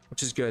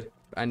 which is good.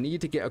 I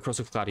need to get a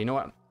corrosive cloud. You know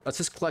what? Let's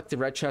just collect the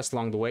red chest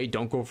along the way.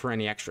 Don't go for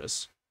any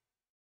extras.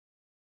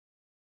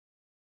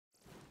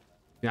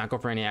 Do not go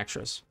for any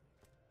extras.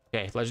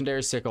 Okay,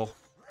 legendary sickle.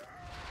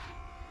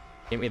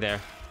 Get me there.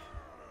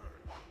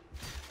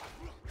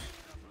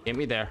 Get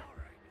me there.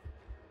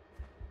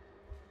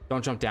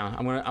 Don't jump down.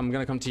 I'm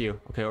gonna come to you.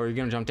 Okay, or you're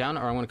gonna jump down,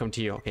 or I'm gonna come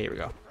to you. Okay, here we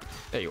go.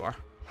 There you are.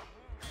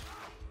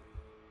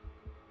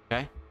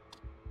 Okay.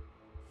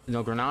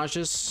 No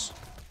grenages.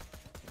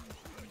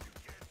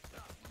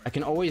 I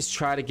can always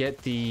try to get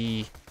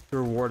the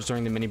rewards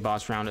during the mini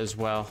boss round as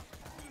well.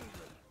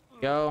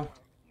 Go.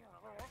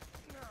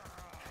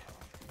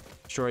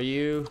 Destroy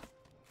you.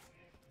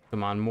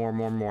 Come on, more.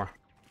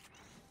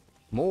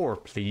 More,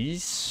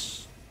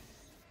 please.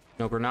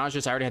 No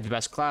grenages. I already have the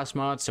best class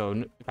mod, so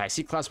if I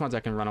see class mods, I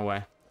can run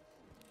away.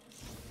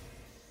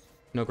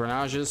 No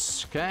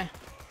grenages. Okay.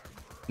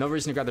 No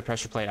reason to grab the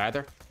pressure plate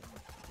either.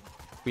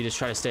 We just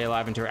try to stay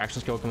alive until our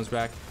action skill comes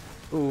back.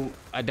 Ooh,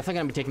 I'm definitely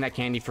gonna be taking that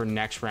candy for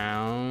next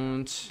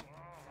round.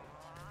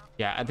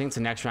 Yeah, I think it's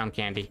the next round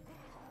candy.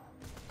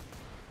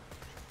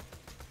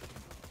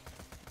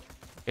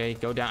 Okay,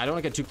 go down. I don't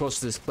want to get too close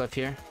to this cliff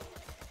here.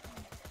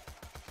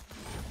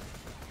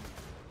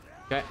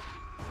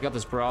 We got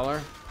this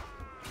brawler.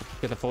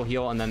 Get the full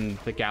heal, and then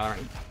the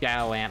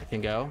Gallant can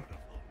go.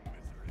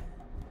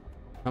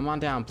 Come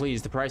on down,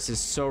 please. The price is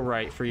so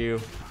right for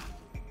you.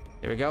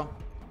 There we go.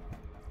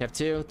 You have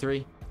 2,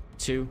 3,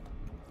 2,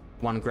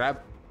 1. Grab.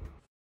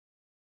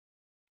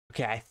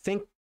 Okay, I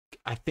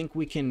think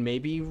we can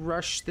maybe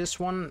rush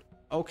this one.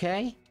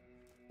 Okay.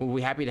 We'll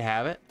be happy to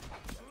have it.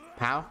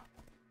 How?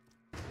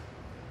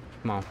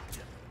 Come on.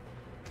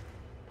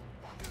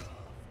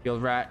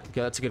 Field rat.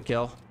 Good, that's a good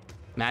kill.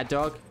 Mad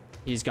Dog.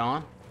 He's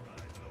gone.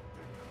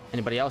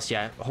 Anybody else?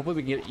 Yeah. Hopefully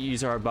we can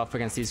use our buff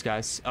against these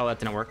guys. Oh, that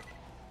didn't work.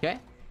 Okay.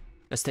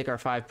 Let's take our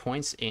 5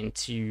 points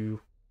into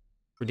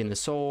Redeem the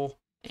Soul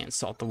and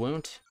Salt the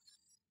Wound.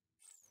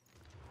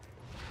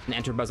 And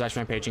enter Buzz Ash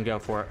Rampage and go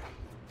for it.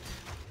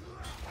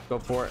 Go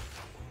for it.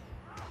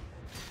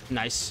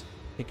 Nice.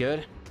 Okay,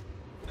 good.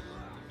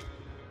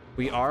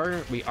 We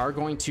are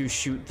going to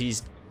shoot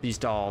these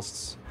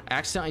dolls. I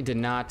accidentally did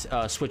not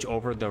switch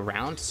over the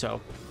round,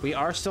 so we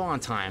are still on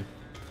time.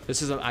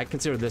 This is I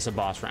consider this a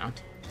boss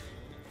round.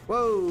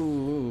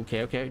 Whoa.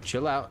 Okay.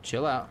 Chill out.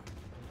 Chill out.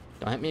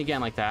 Don't hit me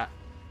again like that.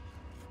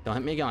 Don't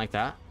hit me again like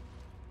that.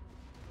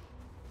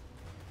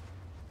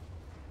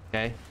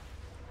 Okay.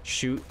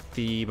 Shoot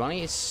the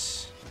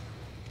bunnies.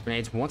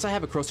 Grenades. Once I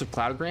have a corrosive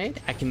cloud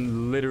grenade, I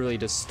can literally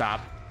just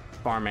stop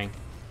farming.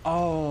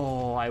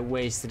 Oh, I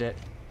wasted it.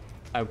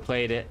 I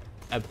played it.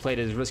 I played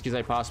it as risky as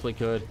I possibly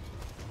could.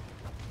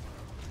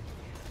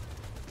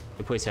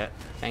 Good place hit.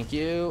 Thank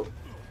you.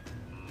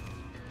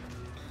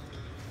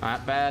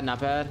 Not bad,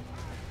 not bad.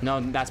 No,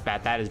 that's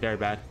bad. That is very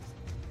bad.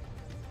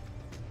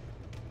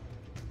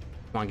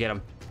 Come on, get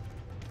him.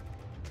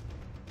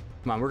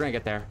 Come on, we're gonna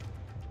get there.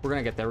 We're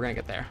gonna get there. We're gonna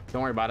get there.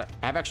 Don't worry about it.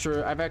 I have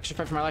extra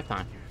fight for my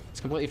lifetime. It's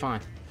completely fine.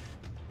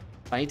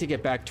 I need to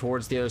get back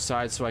towards the other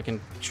side so I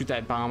can shoot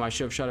that bomb I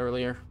should have shot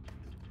earlier.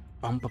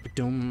 Bum ba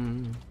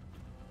doom.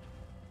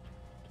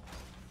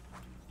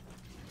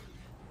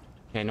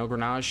 Okay, no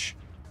grenage.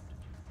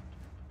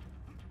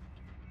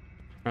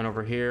 Run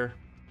over here.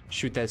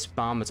 Shoot that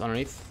bomb that's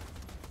underneath.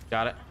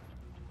 Got it.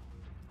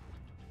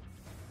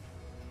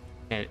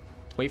 Okay,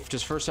 wait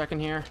just for a second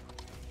here.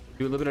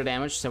 Do a little bit of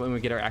damage so when we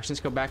get our action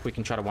skill back, we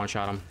can try to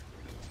one-shot him.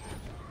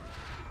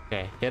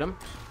 Okay, hit him,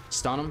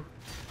 stun him,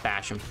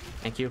 bash him.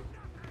 Thank you.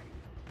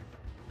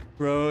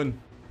 Run.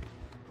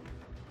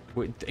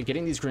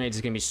 Getting these grenades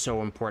is going to be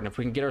so important. If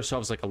we can get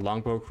ourselves like a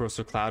longbow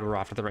corrosive cloud, we're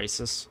off to the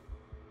races.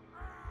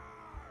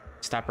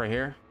 Stop right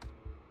here.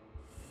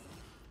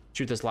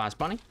 Shoot this last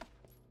bunny.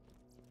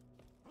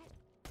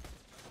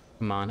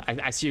 Come on.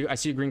 I see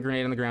a green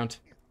grenade on the ground.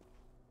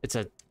 It's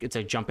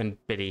a jumping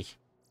biddy.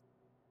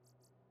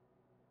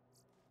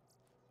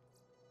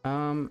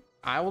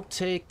 I will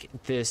take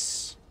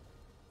this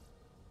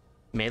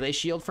melee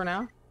shield for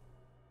now.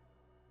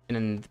 And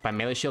then by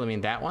melee shield, I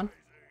mean that one.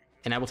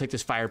 And I will take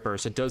this fire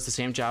burst. It does the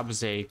same job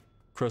as a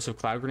corrosive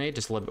cloud grenade,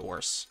 just a little bit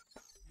worse.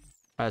 All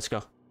right, let's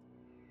go.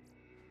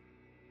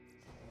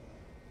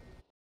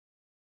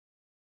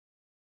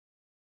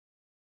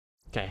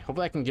 Okay,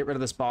 hopefully I can get rid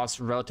of this boss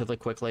relatively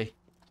quickly.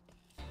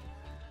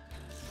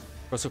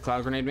 Corrosive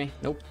cloud grenade me?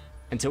 Nope.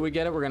 Until we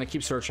get it, we're gonna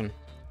keep searching.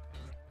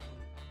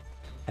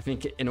 I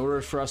think in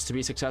order for us to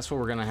be successful,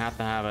 we're gonna have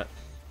to have it.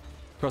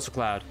 Corrosive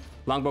cloud.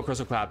 Longbow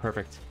corrosive cloud,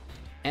 perfect.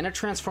 And a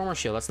transformer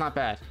shield, that's not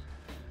bad.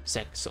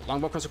 Sick. So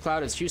longbow corrosive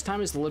cloud, its fuse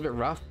time is a little bit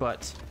rough,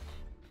 but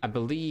I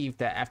believe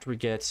that after we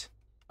get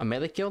a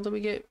melee kill, do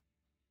we get?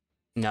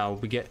 No,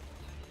 we get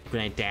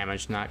grenade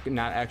damage, not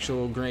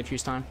actual grenade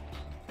fuse time.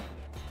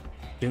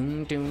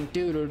 Doom doom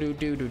doo doo doo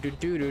doo doo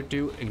doo doo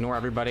doo. Ignore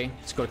everybody.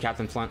 Let's go to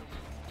Captain Flint.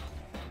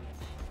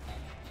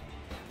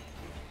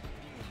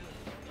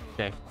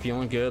 Okay,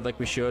 feeling good like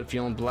we should.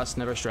 Feeling blessed,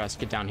 never stressed.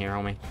 Get down here,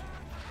 homie.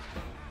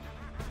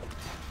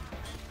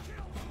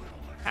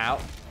 Ow.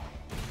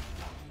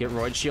 Get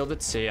roid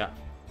shielded. See ya.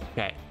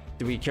 Okay.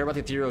 Do we care about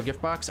the ethereal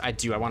gift box? I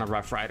do. I want a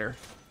Rough Rider.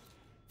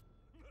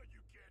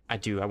 I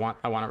do. I want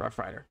a Rough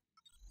Rider.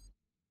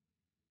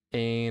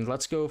 And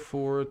let's go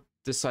for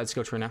this side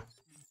skill tree now.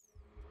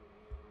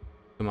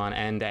 Come on,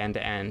 end.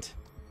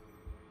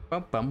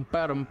 Bum bum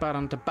bottom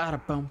bottom to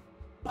bottom bum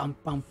bum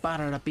bum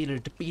bottom to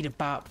beat it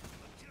bop.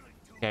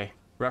 Okay,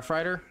 Rough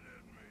Rider.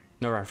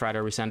 No Rough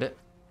Rider. We send it.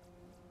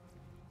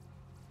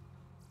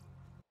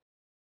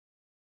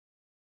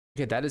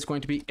 Okay, that is going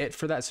to be it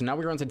for that. So now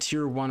we're on to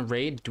tier 1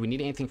 raid. Do we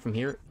need anything from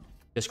here?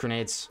 Just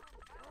grenades.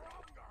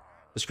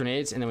 Just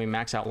grenades, and then we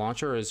max out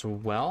launcher as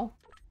well.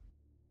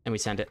 And we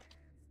send it.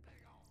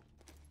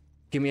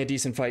 Give me a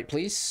decent fight,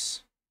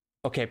 please.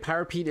 Okay,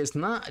 Pyrapede is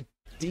not a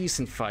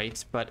decent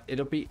fight, but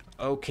it'll be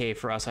okay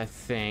for us, I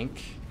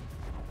think.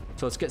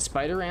 So let's get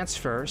Spider Ants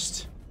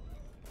first.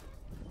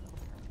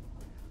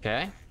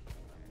 Okay.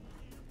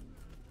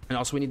 And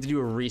also we need to do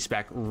a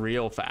respec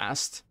real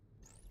fast.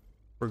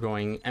 We're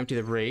going empty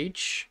the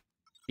rage,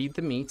 feed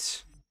the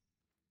meat,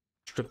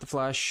 strip the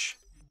flesh,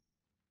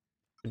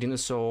 redeem the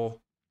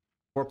soul,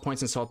 4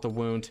 points insult the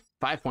wound,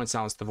 5 points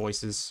silence the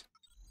voices,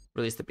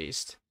 release the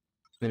beast.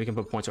 And then we can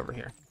put points over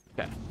here.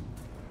 Okay.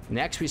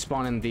 Next we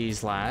spawn in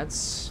these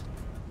lads.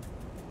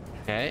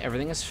 Okay,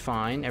 everything is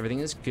fine. Everything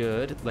is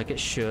good, like it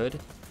should.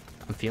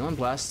 I'm feeling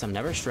blessed. I'm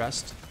never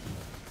stressed.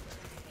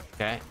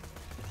 Okay.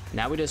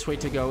 Now we just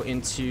wait to go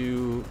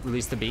into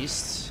release the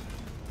beast.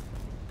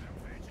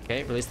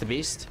 Okay, release the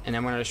beast. And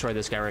then we're gonna destroy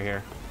this guy right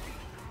here.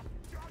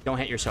 Don't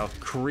hit yourself.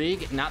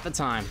 Krieg, not the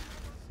time.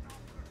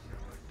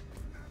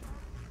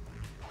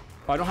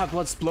 Oh, I don't have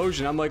blood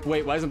explosion. I'm like,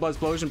 wait, why isn't blood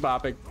explosion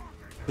popping?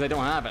 Because I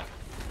don't have it.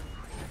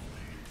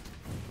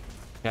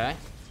 Okay,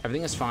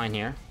 everything is fine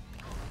here.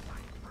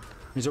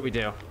 Here's what we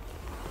do.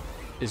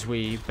 Is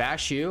we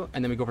bash you,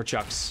 and then we go for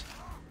chucks.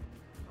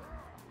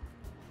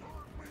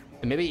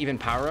 And maybe even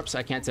power-ups,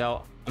 I can't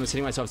tell. I'm just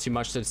hitting myself too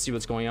much to see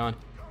what's going on.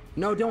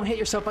 No, don't hit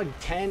yourself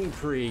again,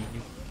 Krieg.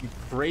 You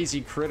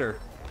crazy critter.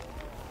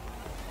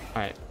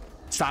 Alright,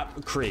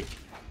 stop, Krieg.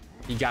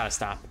 You gotta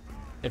stop.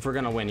 If we're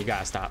gonna win, you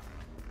gotta stop.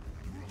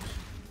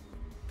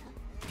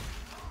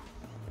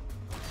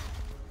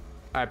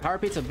 Alright, Power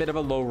Pete's a bit of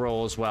a low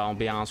roll as well, I'll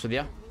be honest with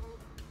you.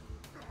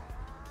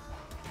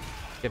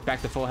 Get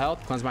back to full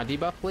health. Cleanse my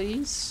debuff,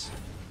 please.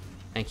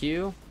 Thank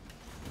you.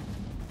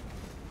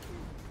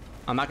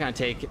 I'm not gonna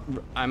take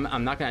I'm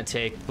not gonna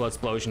take blood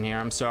explosion here.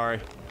 I'm sorry.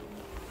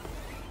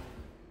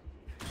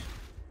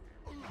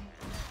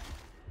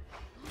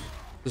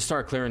 Just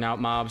start clearing out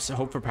mobs.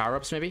 Hope for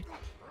power-ups, maybe?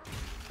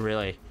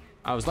 Really?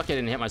 I was lucky I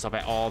didn't hit myself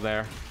at all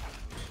there.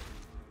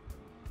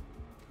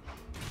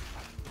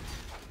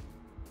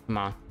 Come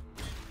on.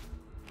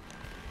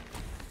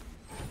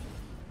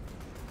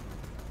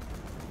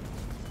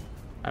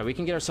 Alright, we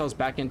can get ourselves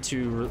back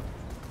into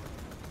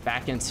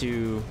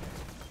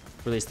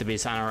release the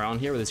beast on our own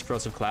here with these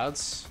corrosive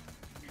clouds.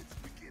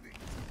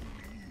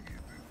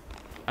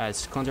 Alright,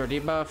 let's cleanse our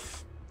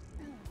debuff.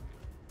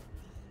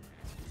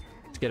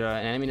 Let's get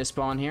an enemy to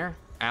spawn here.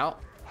 Out.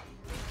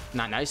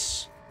 Not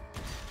nice.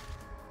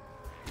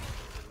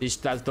 These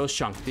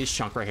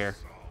chunk right here.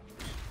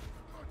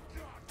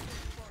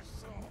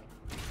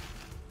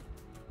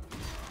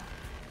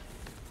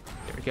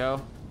 There we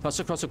go. Plus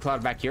a corrosive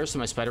cloud back here so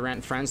my spider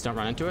ant friends don't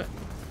run into it.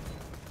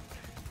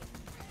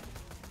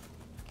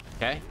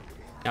 Okay.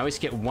 Now we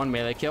just get one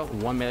melee kill.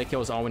 One melee kill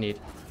is all we need.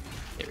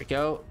 There we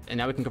go. And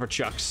now we can go for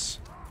chucks.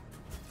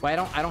 Well,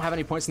 I don't have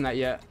any points in that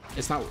yet.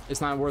 It's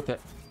not worth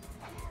it.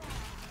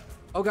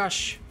 Oh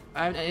gosh.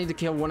 I need to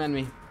kill one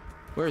enemy.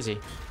 Where is he?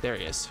 There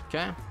he is.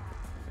 Okay.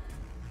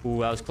 Ooh,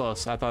 that was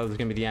close. I thought it was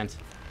gonna be the end.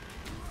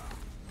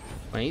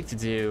 What I need to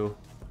do,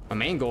 my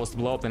main goal is to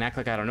blow up and act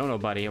like I don't know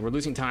nobody. We're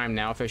losing time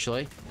now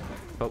officially.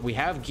 But we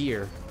have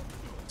gear.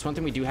 That's one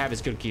thing we do have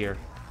is good gear.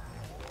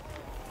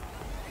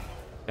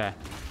 Okay.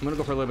 I'm gonna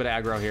go for a little bit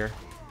of aggro here.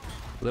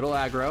 Little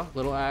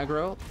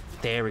aggro.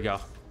 There we go.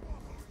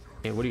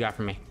 Okay, what do you got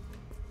for me?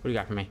 What do you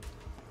got for me?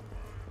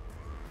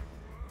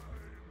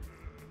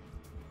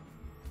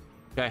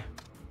 Okay.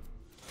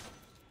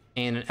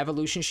 And an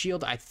evolution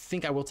shield. I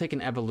think I will take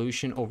an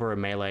evolution over a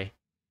melee.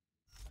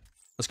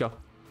 Let's go.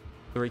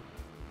 3,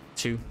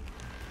 2,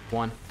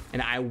 1.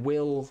 And I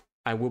will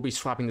be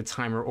swapping the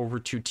timer over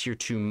to tier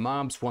 2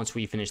 mobs once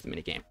we finish the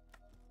minigame.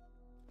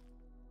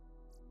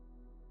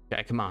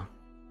 Okay, come on.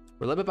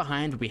 We're a little bit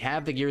behind, but we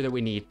have the gear that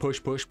we need.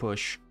 Push, push,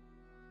 push.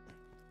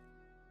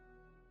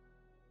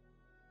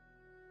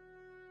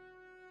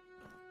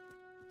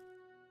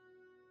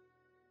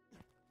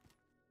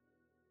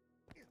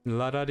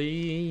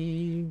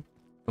 La-da-dee.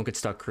 Don't get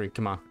stuck, Krieg.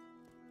 Come on.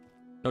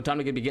 No time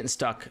to be getting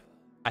stuck.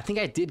 I think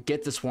I did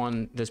get this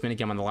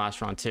minigame on the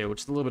last round too,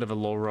 which is a little bit of a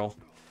low roll.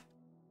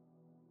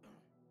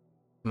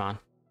 Come on.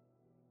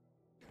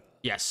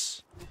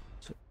 Yes.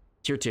 So,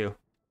 tier 2.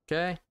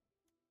 Okay.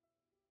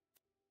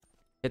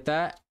 Hit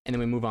that, and then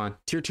we move on.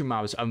 Tier 2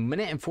 mobs, 1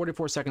 minute and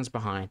 44 seconds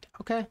behind.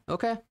 Okay,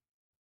 okay.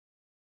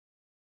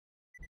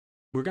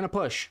 We're gonna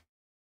push.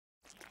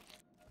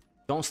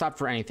 Don't stop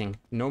for anything.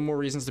 No more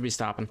reasons to be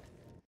stopping.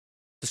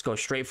 Just go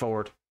straight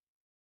forward.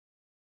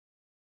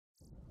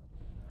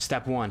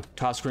 Step 1,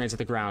 toss grenades at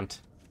the ground.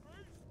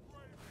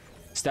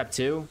 Step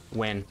 2,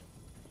 win.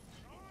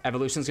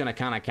 Evolution's gonna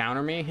kind of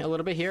counter me a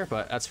little bit here,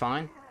 but that's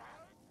fine.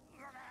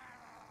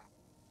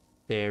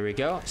 There we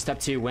go. Step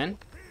 2, win.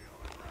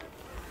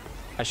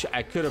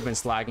 I could have been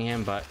slagging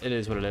him, but it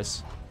is what it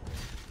is.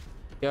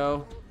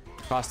 Go.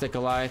 Caustic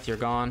Goliath, you're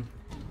gone.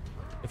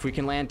 If we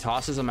can land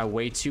tosses on my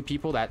way to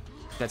people,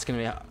 that's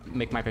gonna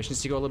make my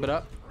efficiency go a little bit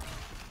up.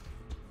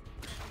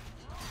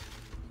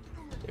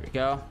 There we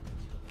go.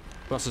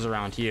 Who else is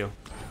around? You.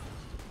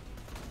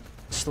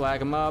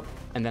 Slag him up,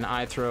 and then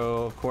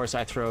of course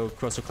I throw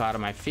Corrosive Cloud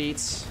on my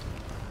feet.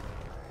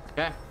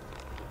 Okay.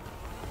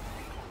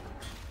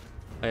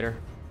 Later.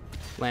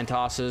 Land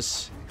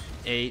tosses.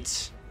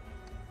 8.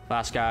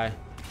 Last guy.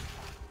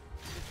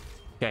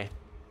 Okay.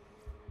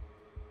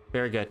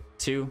 Very good.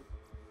 2,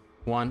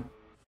 1.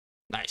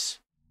 Nice.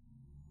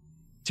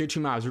 Tier 2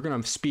 mobs. We're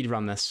gonna speed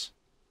run this.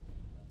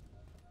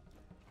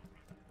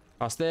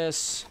 Toss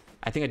this.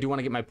 I think I do want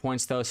to get my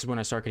points though. This is when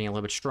I start getting a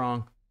little bit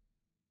strong.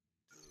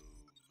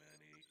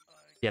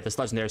 Yeah, this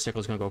legendary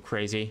sickle is gonna go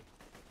crazy.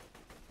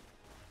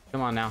 Come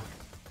on now.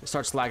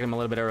 Start slagging them a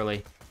little bit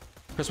early.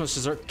 Christmas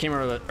dessert came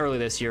early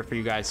this year for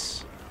you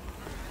guys.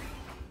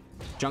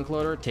 Junk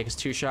loader, take us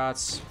 2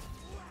 shots.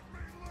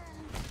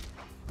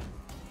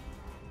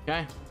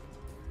 Okay.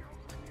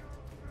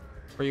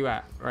 Where you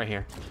at? Right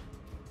here.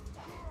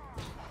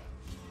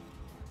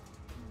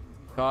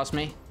 Toss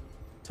me.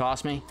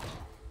 Toss me.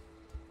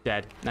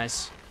 Dead.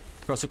 Nice.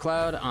 Corrosive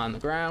Cloud on the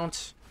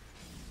ground.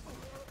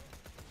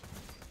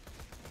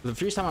 The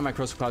freeze time on my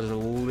Corrosive Cloud is a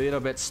little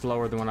bit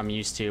slower than what I'm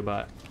used to,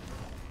 but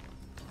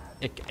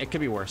it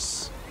could be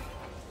worse.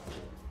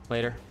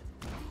 Later.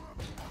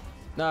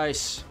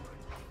 Nice.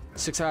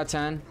 6 out of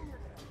 10.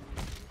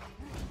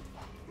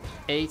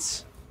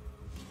 8.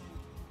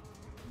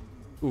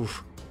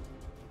 Oof.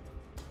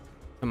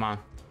 Come on.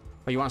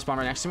 Oh, you want to spawn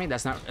right next to me?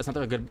 That's not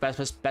the good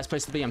best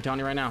place to be. I'm telling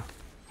you right now.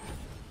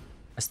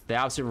 That's the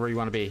opposite of where you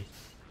want to be.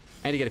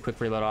 I need to get a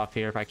quick reload off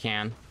here if I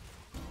can.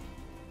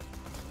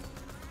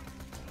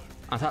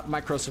 On top of my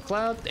Corrosive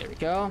Cloud. There we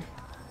go.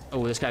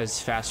 Oh, this guy's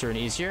faster and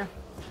easier.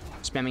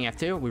 Spamming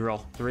F2. We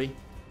roll. 3,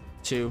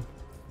 2,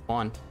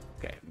 1.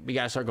 Okay, we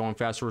gotta start going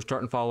faster. We're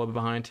starting to fall a little bit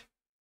behind.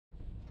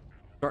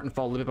 Starting to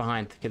fall a little bit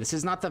behind. Okay, this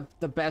is not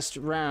the best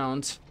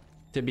round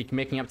to be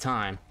making up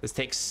time. This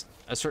takes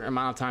a certain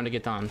amount of time to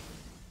get done.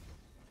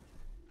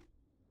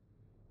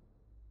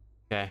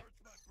 Okay.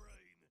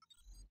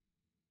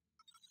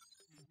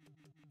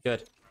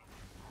 Good.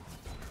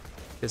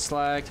 Get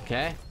slagged.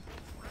 Okay.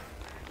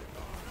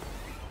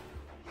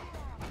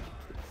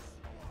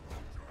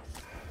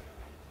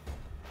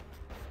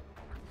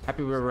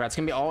 Happy where we're at. It's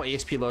gonna be all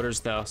EXP loaders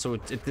though, so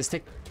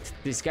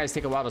these guys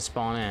take a while to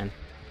spawn in.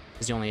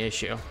 Is the only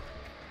issue.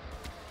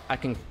 I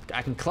can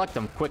collect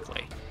them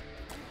quickly.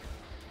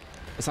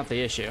 That's not the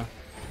issue.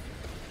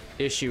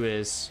 The issue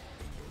is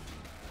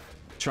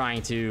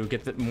trying to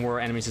get more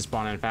enemies to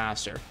spawn in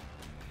faster.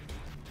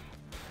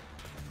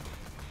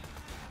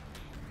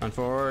 Run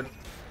forward,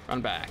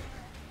 run back.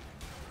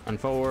 Run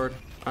forward,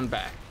 run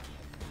back.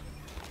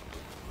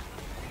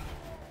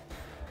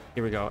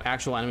 Here we go.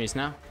 Actual enemies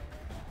now.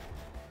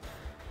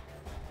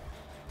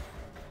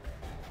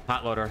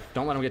 Hot loader.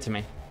 Don't let him get to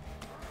me.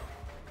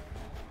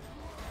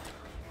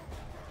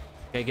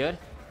 Okay, good.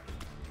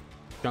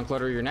 Junk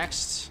loader, you're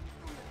next.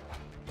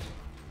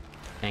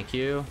 Thank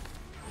you.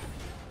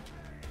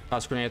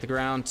 Toss grenade at the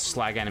ground.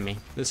 Slag enemy.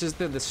 This is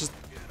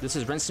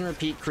rinse and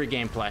repeat Krieg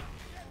gameplay.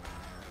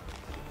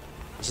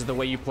 This is the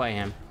way you play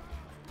him.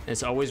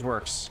 This always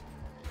works.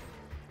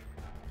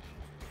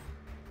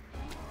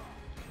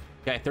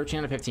 Okay, 13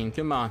 out of 15.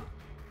 Come on.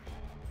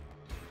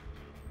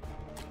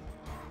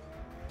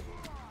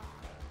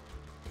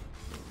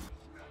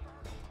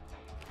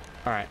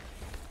 All right.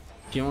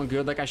 Feeling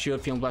good like I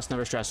should. Feeling blessed,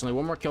 never stressed. Only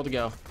one more kill to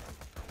go.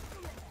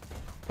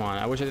 Come on.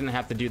 I wish I didn't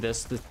have to do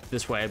this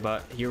way,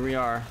 but here we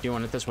are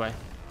doing it this way.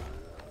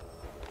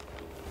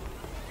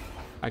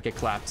 I get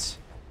clapped.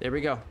 There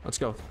we go. Let's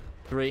go.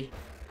 3,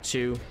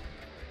 2,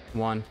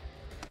 1.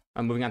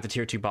 I'm moving on to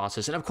tier 2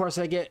 bosses. And of course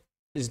I get...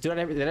 Did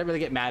I really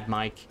get Mad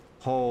Mike?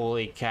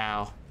 Holy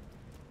cow.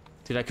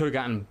 Dude, I could have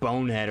gotten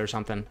Bonehead or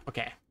something.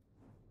 Okay.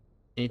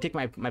 And you take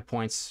my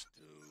points.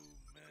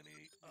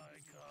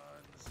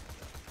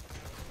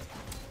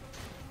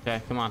 Okay,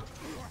 come on.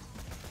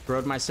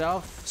 Road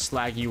myself,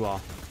 slag you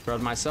all.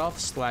 Road myself,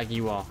 slag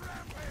you all.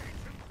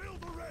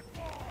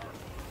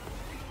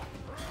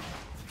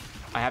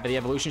 I have the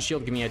evolution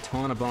shield, give me a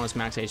ton of bonus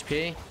max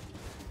HP.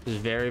 This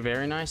is very,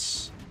 very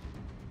nice.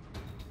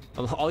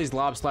 All these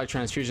lob slag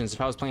transfusions.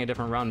 If I was playing a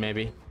different run,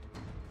 maybe.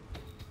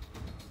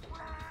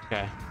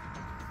 Okay.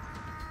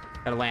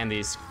 Gotta land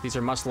these. These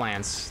are must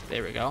lands.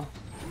 There we go.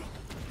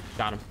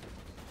 Got him.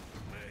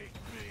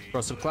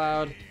 Corrosive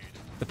Cloud.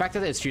 The fact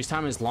that its fuse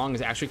time is long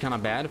is actually kind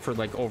of bad for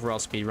like overall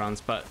speed runs,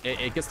 but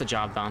it gets the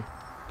job done.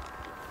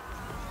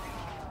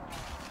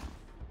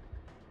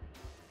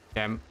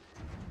 Okay.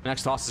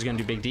 Next toss is gonna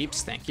do big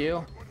deeps. Thank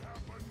you.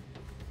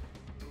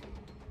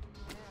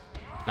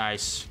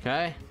 Nice.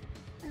 Okay.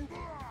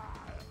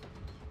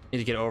 Need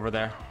to get over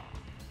there.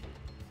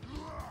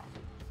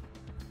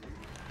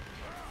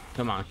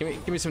 Come on,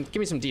 give me some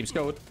deeps.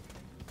 Go.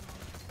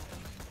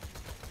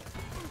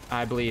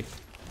 I believe.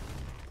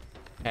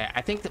 Okay,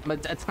 I think that my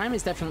time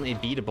is definitely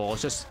beatable.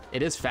 It's just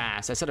it is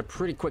fast. I set a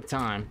pretty quick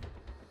time.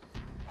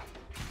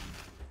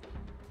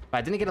 But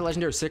I didn't get a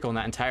legendary sickle in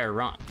that entire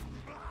run.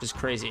 Which is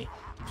crazy.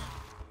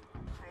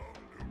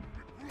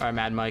 Alright,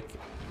 Mad Mike.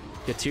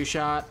 Get 2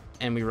 shot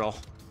and we roll.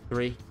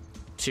 3,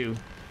 2,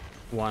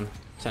 1.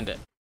 Send it.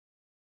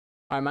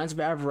 Alright, mine's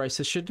Avarice.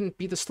 This shouldn't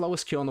be the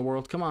slowest kill in the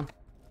world. Come on.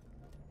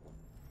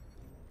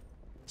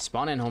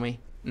 Spawn in, homie.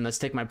 And let's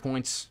take my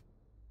points.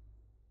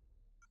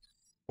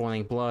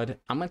 Boiling blood.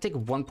 I'm gonna take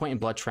 1 point in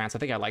blood trance. I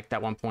think I like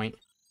that 1 point.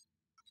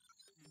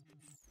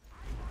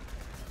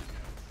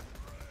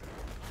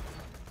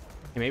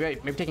 Okay,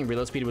 maybe taking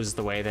reload speed was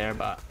the way there,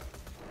 but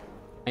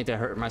I need to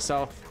hurt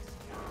myself.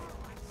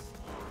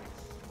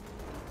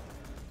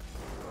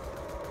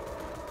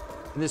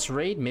 In this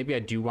raid, maybe I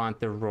do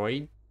want the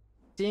Roy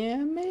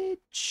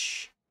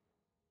damage.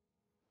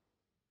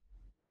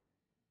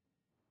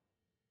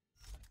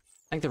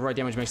 I think the Roy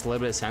damage makes a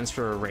little bit of sense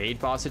for a raid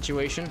boss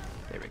situation.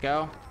 There we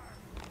go.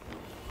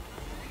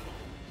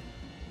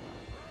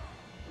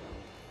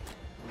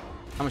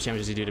 How much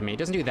damage does he do to me? He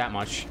doesn't do that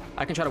much.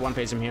 I can try to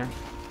one-phase him here.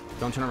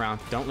 Don't turn around.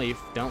 Don't leave.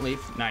 Don't leave.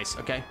 Nice.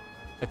 Okay.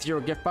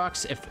 Ethereal gift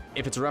box. If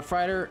it's a Rough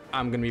Rider,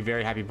 I'm going to be a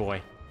very happy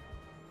boy.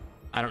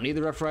 I don't need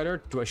the Rough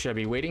Rider. Should I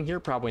be waiting here?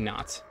 Probably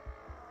not.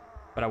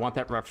 But I want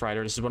that Rough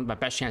Rider. This is my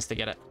best chance to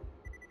get it.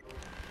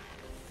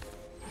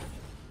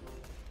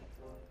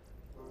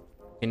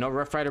 Okay, no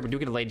Rough Rider. We do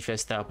get a Lady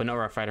Fist, though, but no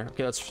Rough Rider.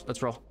 Okay,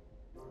 let's roll.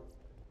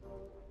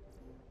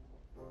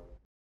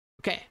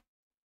 Okay.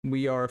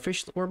 We're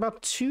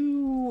about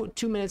two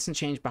minutes and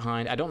change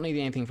behind. I don't need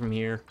anything from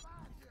here.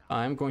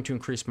 I'm going to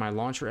increase my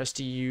launcher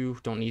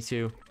SDU. Don't need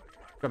to.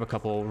 Grab a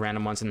couple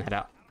random ones and head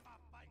out.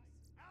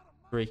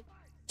 3,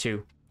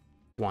 2,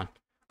 1.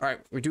 All right,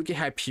 we do get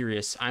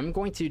Hyperius. I'm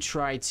going to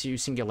try to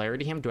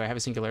Singularity him. Do I have a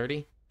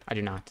Singularity? I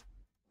do not.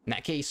 In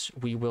that case,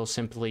 we will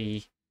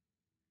simply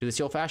do this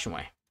the old-fashioned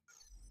way.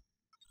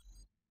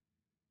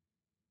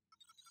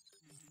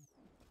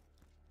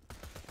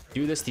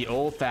 Do this the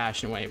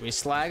old-fashioned way. We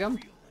slag him.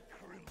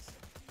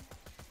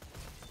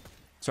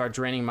 Start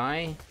draining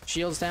my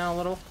shields down a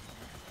little.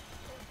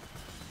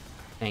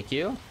 Thank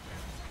you.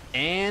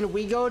 And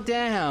we go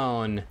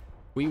down.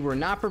 We were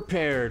not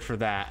prepared for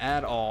that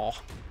at all.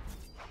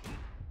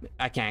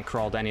 I can't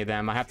crawl to any of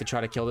them. I have to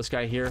try to kill this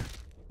guy here.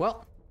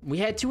 Well, we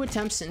had 2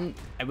 attempts, and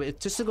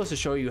it just goes to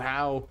show you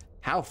how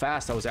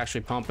fast I was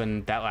actually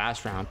pumping that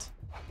last round.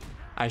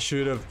 I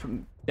should have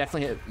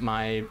definitely hit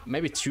my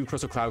maybe 2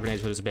 Crystal Cloud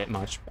Grenades, but it was a bit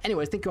much.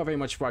 Anyways, thank you all very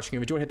much for watching. If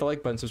you enjoyed, hit the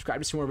like button, subscribe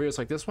to see more videos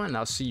like this one, and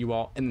I'll see you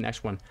all in the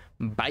next one.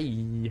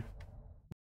 Bye.